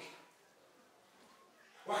kuliko mke.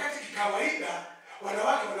 Wakati kikawaida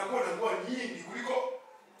wanawake wanakuwa na nguo nyingi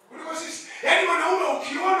kuliko sisi. Yaani mwanaume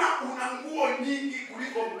ukiona una nguo nyingi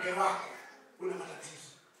kuliko mke wako, una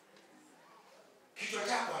matatizo. Kichwa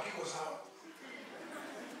chako hakiko sawa.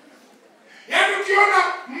 Yaani ukiona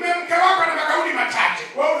mke wako ana magauni machache,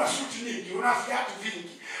 wewe una suti nyingi, una viatu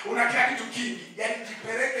vingi, una kila kitu kingi, yaani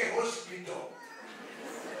jipeleke hospital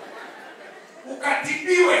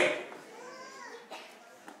ukatibiwe.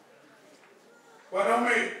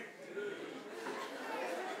 Wanaume,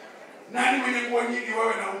 nani mwenye nguo nyingi,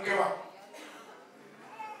 wewe na mke wako?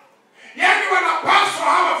 Yaani wanapaswa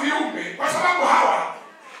hawa viumbe, kwa sababu hawa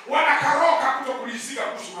wanakaroka kutokulizika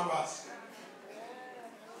kuhusu mavazi.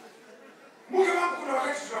 Mke wangu kuna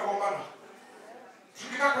wakati tunagombana.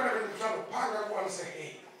 Tukitaka kwenda kwenye mkutano, panga kwa anasema,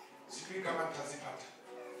 sijui kama nitazipata.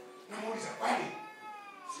 Namuuliza, kwani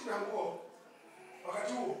sina nguo?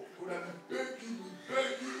 Wakati huo kuna begi,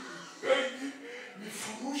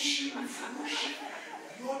 mifurushi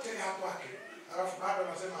yote ya kwake. Alafu bado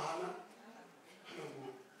anasema hana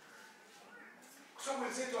nguo. Kwa sababu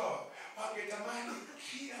wenzetu hawa wangetamani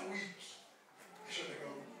kila wiki kisha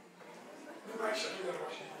ndio ni maisha tu ya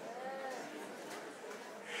maisha.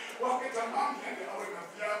 Wangetamani awe na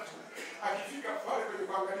viatu, akifika pale kwenye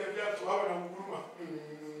kuangalia viatu awe na huruma.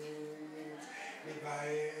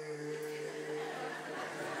 Nibae.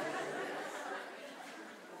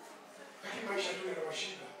 Lakini maisha tu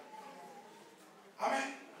yanawashinda.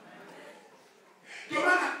 Amen. Ndio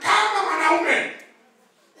maana kama mwanaume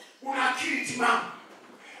una akili timamu,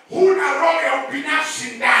 huna roho ya ubinafsi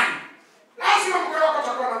ndani, lazima mke wako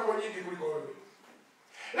atakuwa na nguo nyingi kuliko wewe.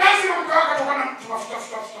 Lazima mke wako atakuwa na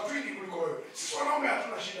mafuta twingi kuliko wewe. Sisi wanaume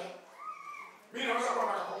hatuna shida. Mimi naweza kuwa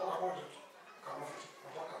na kakopo kamoja tu kama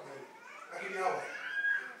nataka wewe. Lakini hawa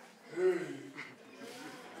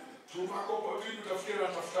tumakopo tu utafikiri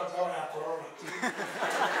unatafuta dawa ya corona.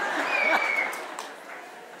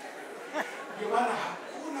 Ndio maana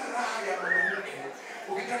hakuna raha ya mwanamke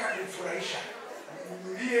ukitaka kumfurahisha.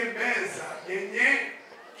 Mnunulie meza yenye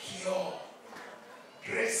kioo,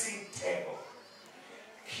 dressing table,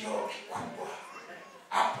 kioo kikubwa.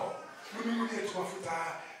 Hapo mnunulie tu mafuta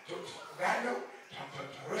gano,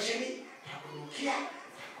 Rosheni, takunukia,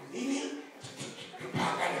 takunini,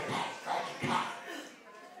 tupangane pale.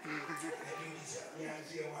 Najiuliza,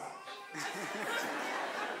 nianzie wapi?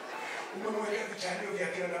 Umemweka vichanio vya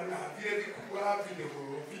kila namna, vile vikubwa,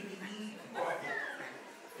 vidogo, vibibi, kwaje.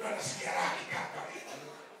 Ndio anasikia raha kikapa.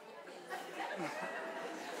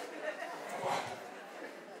 Wapi?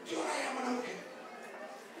 Ndio raha ya mwanamke.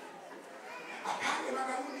 Apange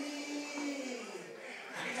magauni.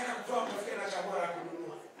 Akitaka kutoa mtafuta na chagua la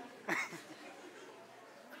kununua.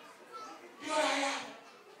 Ndio raha.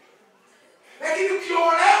 Lakini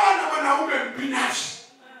ukiolewa na mwanaume binafsi,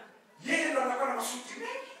 yeye ndo anakuwa na masuti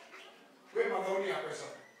mengi. Wewe magauni ya pesa.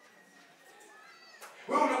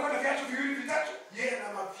 Wewe unakuwa na viatu viwili vitatu, yeye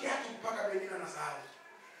ana maviatu mpaka mengine anasahau.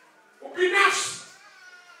 Ubinafsi.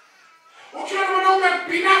 Ukiwa na mwanaume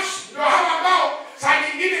binafsi, ndio hawa ambao saa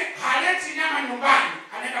nyingine haleti nyama nyumbani,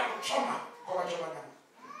 anaenda kuchoma kwa wachoma nyama.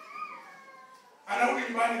 Anarudi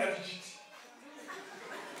nyumbani na vijiti.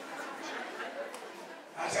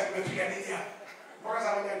 Acha kumepiga nini hapa? Mboga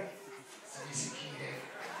za majani. Sijisikii.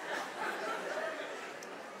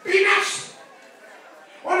 Binafsi.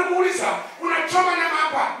 Wanamuuliza, unachoma nyama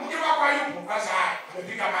hapa, mke wako hayupo. Sasa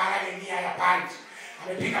amepika maharage nia ya pandi.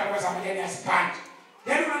 Amepika mboga za majani ya spandi.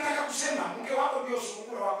 Yaani unataka kusema mke wako ndio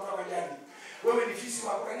sungura wa kula majani. Wewe ni fisi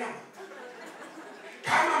wa kula nyama.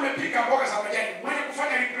 Kama amepika mboga za majani, mwenye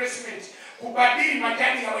kufanya replacement, kubadili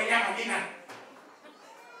majani ya wanyama ni nani?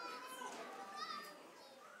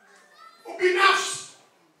 Ubinafsi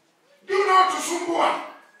ndio unaotusumbua.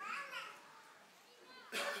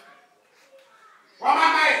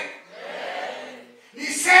 Wamama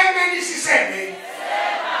niseme nisiseme?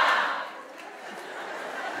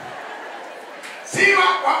 Siwa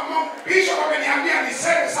bisho wameniambia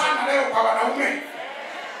niseme sana leo kwa wanaume.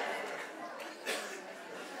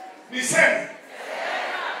 Niseme.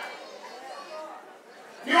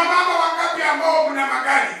 Ni wamama wangapi ambao mna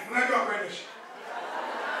magari mnajua kuendesha?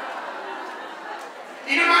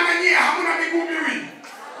 Ina maana nyie hamuna miguu miwili,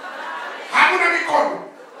 hamuna mikono,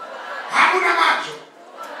 hamuna macho.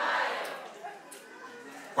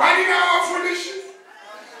 Kwa nini hawafundishi?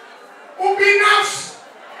 Ubinafsi.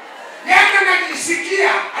 Yeye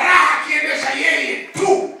anajisikia raha akiendesha yeye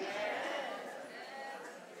tu.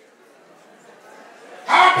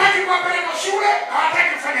 Hawataki kuwapeleka shule,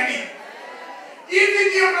 hawataki kufanya nini. Hivi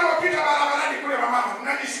ndio mnapopita barabarani kule mama,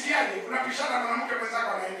 mnajisikiaje? Unapishana na mwanamke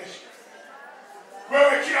mwenzako anaendesha.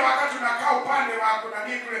 Wewe kila wakati unakaa upande wako na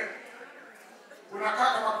nini kule.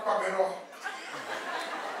 Unakaa kama kupaberoa.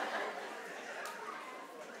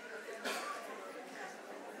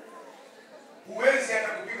 Huwezi hata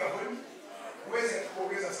kupiga honi, huwezi hata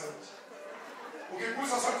kuongeza sauti.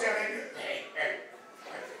 Ukigusa sauti ya nini?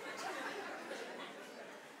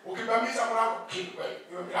 Ukibamiza mlango,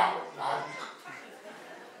 hiyo mlango inaharibika.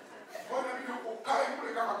 Mbona mimi ukae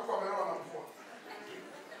kule kama kupaberoa na mvua?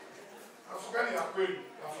 Afugani ya kweli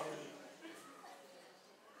na familia.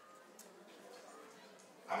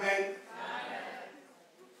 Amen.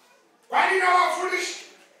 Kwa nini hawafundishi?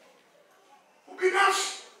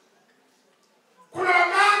 Ubinafsi. Kuna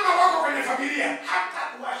mama wako kwenye familia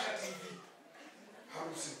hata kuwasha TV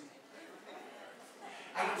harusi.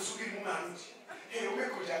 Anamsubiri mume arudi.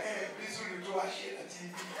 Umekuja vizuri tuwashe na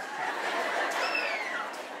TV.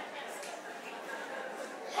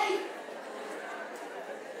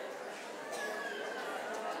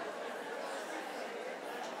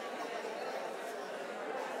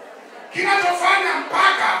 Kinachofanya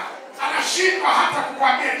mpaka anashindwa hata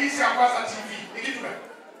kukwambia jinsi ya kuwasha TV. Ni kitu gani?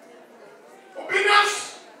 Ubinafsi.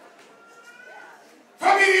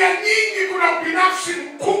 Familia nyingi kuna ubinafsi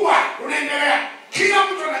mkubwa unaendelea. Kila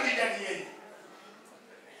mtu anajijali yeye.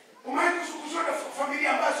 Umewahi kuzungumzwa na familia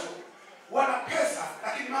ambazo wana pesa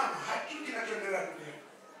lakini mama hajui kinachoendelea duniani.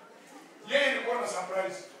 Yeye ni kuona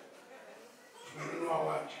surprise. Tumenunua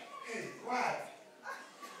wapi? Wapi?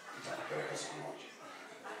 Nitakupeleka siku moja.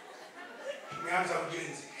 Tumeanza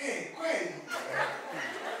ujenzi. Kweli.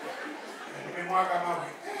 Nimemwaga mawe.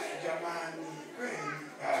 Jamani, kweli.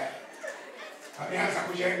 Ameanza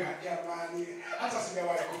kujenga. Jamani, hata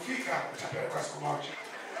sijawahi kufika, utapelekwa siku moja.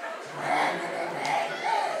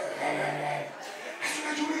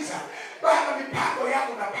 Tunajiuliza, baba mipango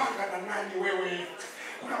yako unapanga na nani wewe?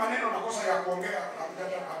 Kuna maneno nakosa ya kuongea,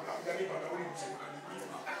 hamjanipa nauli msema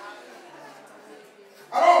kanipima.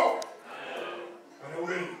 Halo?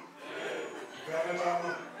 Wanaume. Tupeane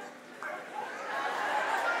tamu.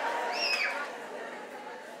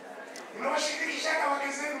 Unawashirikishana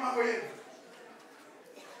wake zenu mambo yenu?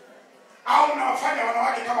 Au unawafanya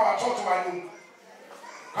wanawake kama watoto wa nyumba?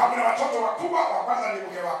 Kama una watoto wakubwa, wa kwanza ni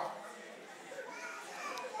mke wako.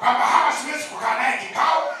 Kwamba hapa siwezi kukaa naye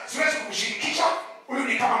kikao, siwezi kumshirikisha, huyu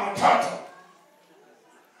ni kama mtoto.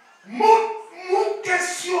 Mke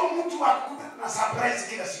sio mtu wa kukuta na surprise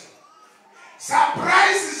kila siku.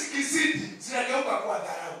 Surprise zikizidi zinageuka kuwa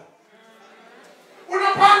dharau.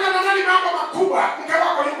 Unapanga na nani mambo makubwa, mke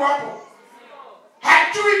wako yuko hapo.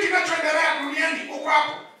 Hajui kinachoendelea duniani, uko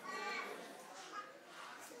hapo.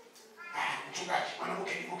 Mchungaji,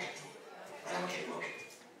 mwanamke ni mke tu. Mwanamke ni mke tu.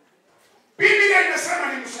 Biblia inasema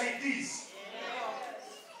ni msaidizi.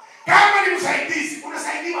 Kama ni msaidizi,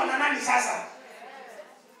 unasaidiwa na nani sasa?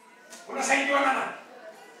 Unasaidiwa na nani?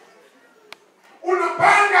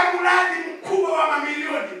 Unapanga mradi mkubwa wa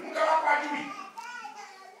mamilioni, mke wako hajui.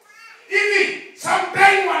 Hivi,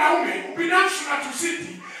 sometimes wanaume, ubinafsi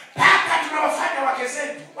unatusiti, mpaka tunawafanya wake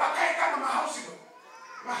zetu wakae kama mahausi girl.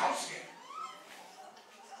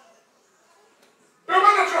 Ndio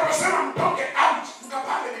maana tunaposema mtoke out,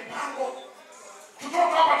 mkapange mipango.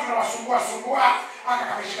 Tutoka hapa tunawasumbua,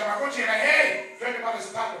 akakamishika magoti na twende pale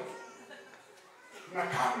stado.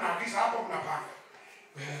 Mnakaa mnaagiza hapo mnapanga.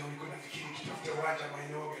 Wewe uliko nafikiri kitafute uwanja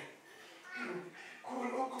maeneo gani?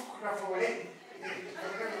 Kuna foleni.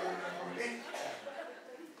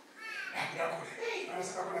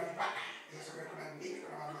 Anasema kuna vibaka. Anasema kuna nini,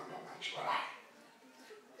 kuna mama chukua.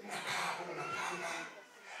 Mnakaa hapo mnapanga.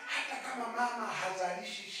 Hata kama mama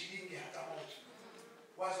hazalishi shilingi hata moja,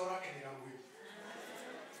 wazo lake ni la muhimu.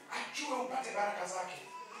 Ajue upate baraka zake.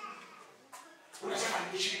 Unasema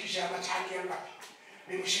nimshirikisha na changi ngapi?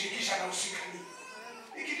 Nimshirikisha na usika nini?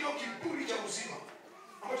 Hiki ndio kiburi cha uzima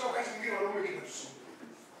ambacho wakati mwingine wanaume kinatusumbua.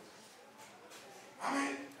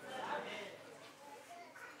 Amen.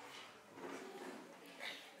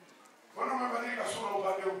 Wana mabadiliko sura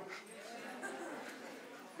upande huu.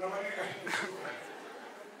 Na mabadiliko.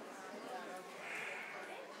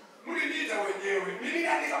 Mliniita wenyewe. Mimi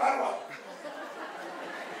naandika barua.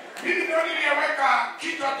 Mimi ndio niliyeweka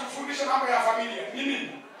kitu atufundishe mambo ya familia. Ni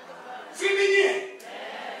nini? Si ninyi.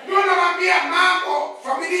 Ndio nawaambia mambo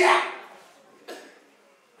familia.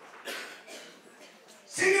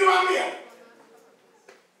 Si niwaambia.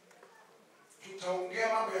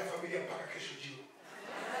 Tutaongea mambo ya familia mpaka kesho jioni.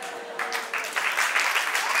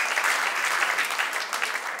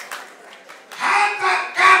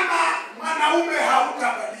 Hata kama mwanaume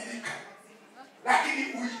hautabadilika,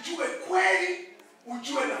 lakini ujue kweli,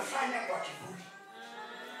 ujue nafanya kwa kiburi.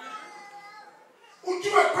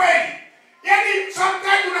 Ujue kweli. Yaani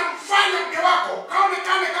sometimes unamfanya mke wako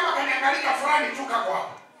kaonekane kama kaniangalika fulani tu kako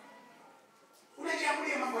hapo.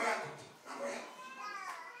 Unajiamulia mambo yako.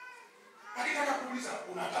 Akitaka kuuliza,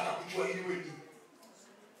 unataka kujua ili wewe nini?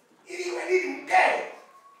 Ili wewe nini mkeo?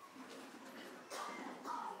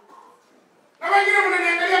 Na wengine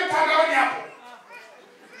mnaniangalia mtandaoni hapo.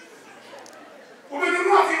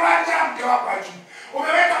 Umenunua viwanja, mke wako hajui.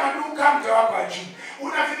 Umeweka maduka, mke wako hajui.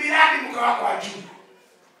 Una vibilani, mke wako hajui.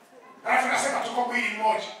 Alafu nasema tuko mwili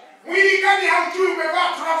mmoja. Mwili gani haujui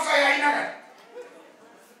umevaa trouser ya aina gani?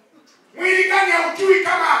 Mwili gani haujui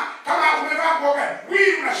kama umevaa nguo gani?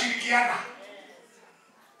 Mwili unashirikiana.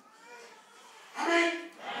 Amen.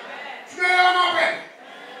 Tunaelewana wapendwa?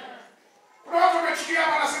 Kuna watu wamechukia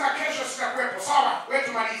hapa nasema kesho sitakuwepo. Sawa, wewe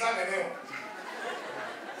tumalizane leo.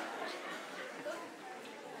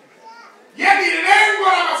 Yaani lengo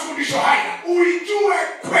la mafundisho haya uijue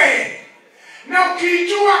kweli. Na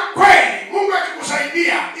ukijua kweli, Mungu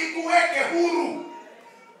akikusaidia ikuweke huru.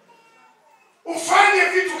 Ufanye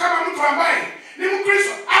vitu kama mtu ambaye ni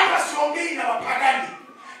Mkristo. Hapa siongei na wapagani.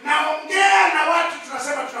 Naongea na watu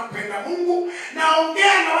tunasema tunampenda Mungu.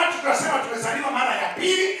 Naongea na watu tunasema tumezaliwa mara ya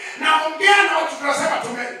pili. Naongea na watu tunasema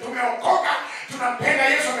tumeokoka, tunampenda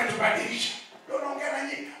Yesu, ametubadilisha. Ndio naongea na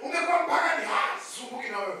nyinyi. Ungekuwa mpagani, sumbuki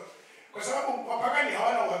na wewe. Kwa sababu wapagani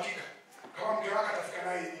hawana uhakika kama mke wako atafika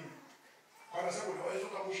naye hivi. Kwa sababu unaweza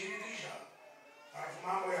kumshirikisha, alafu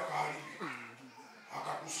mambo yakaharibika.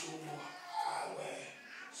 Akakusumbua. Wewe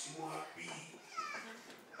si mwapi.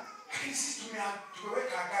 Lakini sisi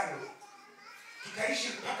tumeweka agano. Tutaishi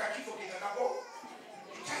mpaka kifo kitakapo.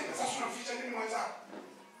 Tutaenda sasa unaficha nini mwenzako?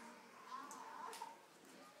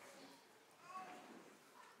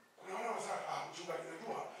 Kuna wale wasema mchungaji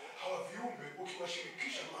unajua hawa viumbe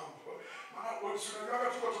ukiwashirikisha mambo. Maana usiona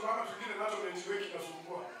tuko tunaona tungine nacho network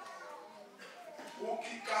inasumbua.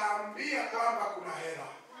 Ukikaambia kwamba kuna hela,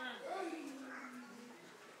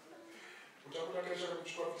 utakuta kesho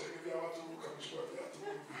kuchukua vitenge vya watu, kuchukua viatu.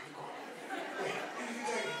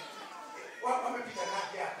 Wamepita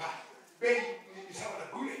ngapi hapa? Bei ni sawa na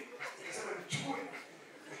bure. Nikasema nichukue.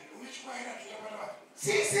 Umechukua hela tutapata wapi?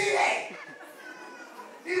 Sisi ile.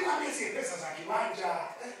 Nilikwambia si pesa za kiwanja.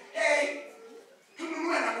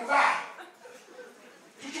 Tununue na kuvaa.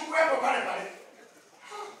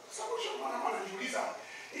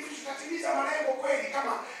 utatimiza malengo kweli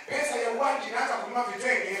kama pesa ya uwanja inaanza kununua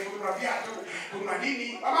vitenge, kununua viatu, kununua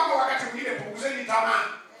nini? Mama wakati mwingine punguzeni tamaa.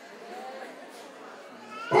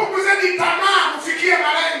 Punguzeni tamaa mfikie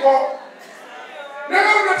malengo. Na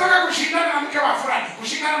wewe unataka kushindana na mke wa fulani,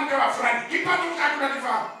 kushindana na mke wa fulani. Kipato chako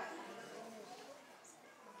unakifahamu.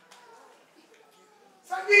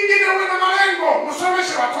 Sasa nyingine uwe na malengo,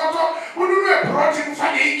 msomeshe watoto, ununue ploti,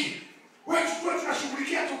 mfanye hiki. Wewe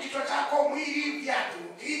tunashughulikia tu kichwa chako, mwili, viatu,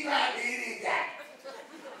 mwili, viatu.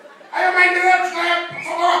 Hayo maendeleo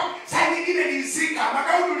tutayafanya. Sasa nyingine ni zika,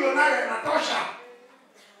 magauni ulionayo yanatosha.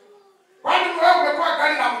 Kwani wewe umekuwa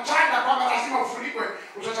gari la mchanga kwamba lazima ufunikwe,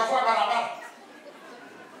 utachafua barabara.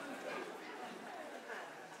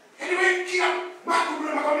 Anyway, kila mwaka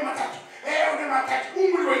una magauni matatu. Una matatu.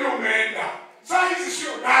 Umri wewe umeenda. Sasa hizi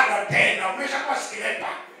sio dada tena, umeshakuwa skelepa.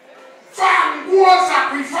 Vaa nguo za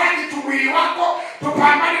kuhifadhi tu mwili wako,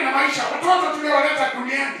 tupambane na maisha. Watoto tuliowaleta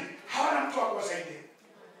duniani hawana mtu wa kuwasaidia.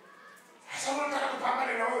 Sasa unataka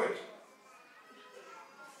tupambane na wewe tu.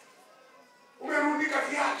 Umerundika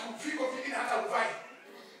viatu, viko vingine hata uvai.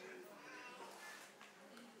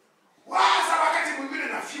 Waza wakati mwingine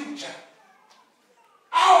na future.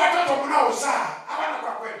 Hao watoto mnaozaa hawana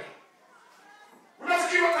kwa kwenda.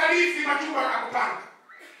 Unafikiri watalithi majumba ya kupanga.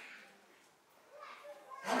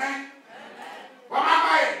 Amen.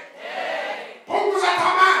 Wamama punguza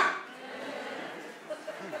tamaa.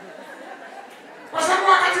 Kwa sababu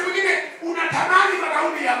wakati mwingine unatamani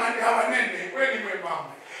magauni ya wanene, wewe ni mwembamba.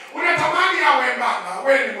 Unatamani ya wembamba,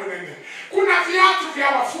 wewe ni mwenene. Kuna viatu vya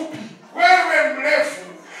wafupi, wewe mrefu.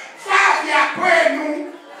 Vaa vya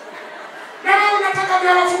kwenu. Na wewe unataka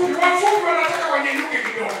vya wafupi, wafupi wanataka wanyenyuke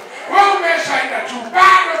kidogo. Wewe umeshaenda tu,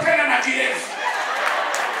 bado tena na virefu.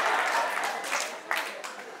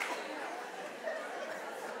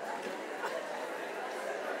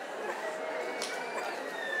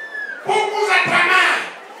 Punguza tamaa.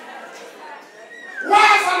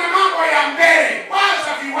 Waza na mambo ya mbele,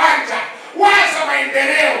 waza viwanja, waza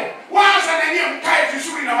maendeleo, waza na nyie mkae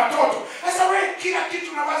vizuri na watoto. Sasa wewe kila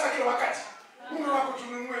kitu unawaza kila wakati. Mume wako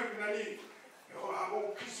tununue nani?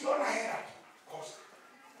 Ukisiona hela kosa.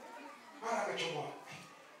 Mara amechomoa.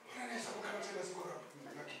 Unaweza kukama tena siku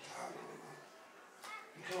na kitabu.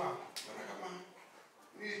 Mke wako, bwana kama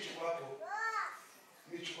nilichukua hapo.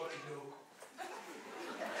 Nilichukua kidogo.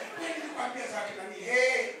 Wewe nikwambia sasa nani?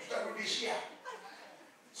 Tutarudishia.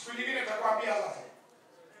 Siku nyingine nitakwambia sasa.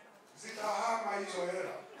 Zitahama hizo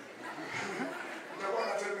hela. Nitakuwa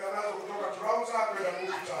natembea nazo kutoka trouser kwenda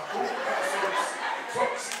buta.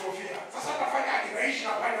 Socks kofia. Sasa nafanya aje? Naishi na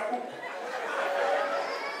panya kuku.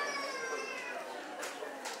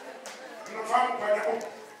 Unafahamu panya kuku?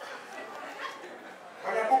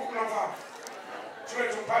 Panya kuku unafahamu? Tule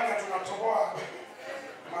tupanya tunatoboa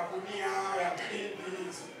magunia ya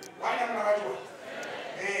mahindi. Panya mnawajua?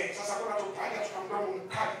 Sasa kuna tupanya tuna mdomo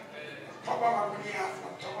mkali. Toboa magunia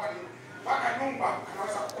tunatoboa ni mpaka nyumba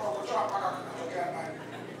anaweza kukochoa mpaka kunatokea ndani.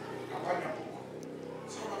 Panya kuku.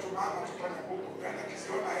 Sasa tumama tupanya kuku. Yaani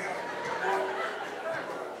kisiona hela.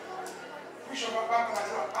 Mwisho baba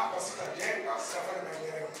anajua hapa sitajenga, sitafanya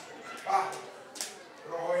maendeleo.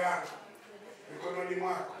 Roho yangu mikononi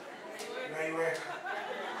mwako naiweka.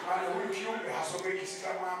 Maana huyu kiumbe hasomeki,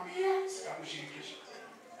 sitamwambia, sitamshirikisha.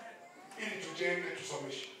 Ili tujenge,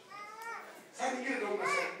 tusomeshe. Sasa nyingine ndio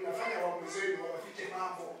unafanya waume zenu wafiche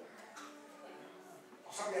mambo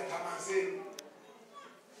kwa sababu ya tamaa zenu.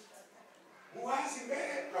 Muwazi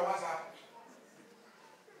mbele na waza hapo.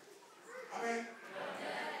 Amen.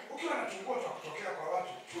 Ukiwa na tungoto kutokea kwa watu,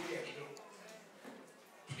 tulia kidogo.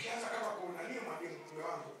 Tukianza kama kuna nini mwambie mume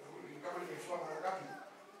wangu, kama nimefua mara ngapi,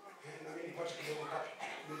 na mimi nipate kidogo kapi.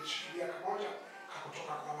 Nilishikilia kamoja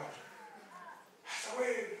kakutoka kwa watu. Sasa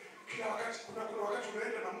wewe kila wakati kuna wakati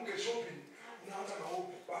unaenda na mke shopping, unaanza na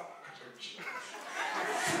hope baba katika chini.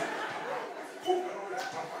 Funga roho ya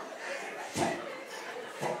tamaa.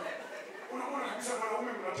 Unaona kabisa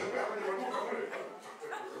mwanaume mnatembea kwenye maduka kule.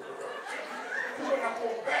 Kuna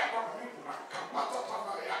kuombea kwa Mungu na kamata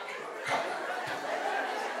tamaa yake.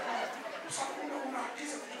 Sasa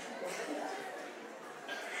unaagiza kutufunga.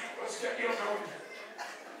 Wasikia hiyo kauli.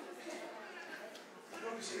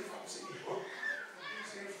 Ndio sirifu msingi.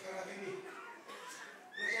 Sirifu 30.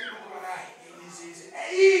 Unajua kwa rai hizi.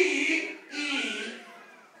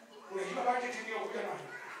 Unajua budget ndio kuja nayo.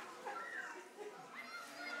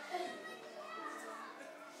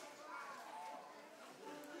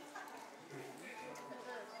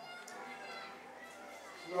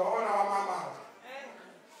 Unaona wamama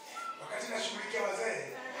wakati nashughulikia wazee,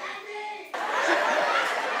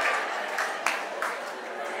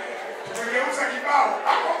 tumegeuza kibao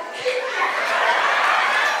hapo kimya.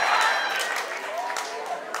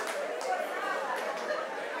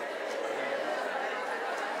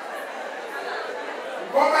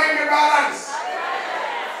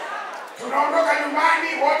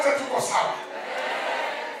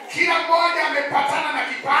 mmoja amepatana na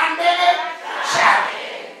kipande chake.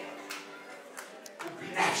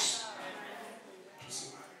 Ubinafsi.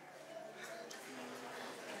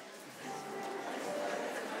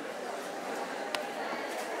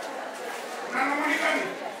 Unanumulikani?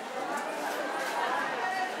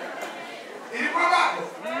 Ilikuwa bado?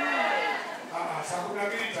 Saa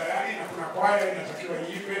 12 tayari na kuna kwaya inatakiwa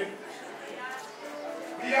iimbe.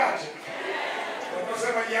 Iache.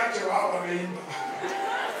 Watasema iache wao wameimba.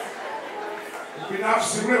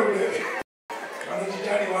 Binafsi ule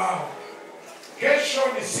wanajijali wao. Kesho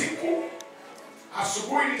ni siku,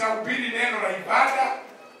 asubuhi nitahubiri neno la ibada,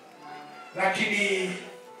 lakini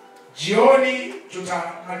jioni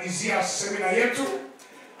tutamalizia semina yetu.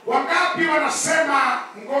 Wangapi wanasema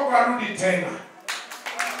Mgogo arudi tena?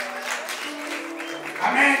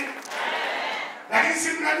 Amen. Lakini si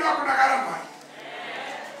mnajua kuna gharama.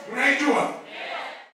 Unaijua?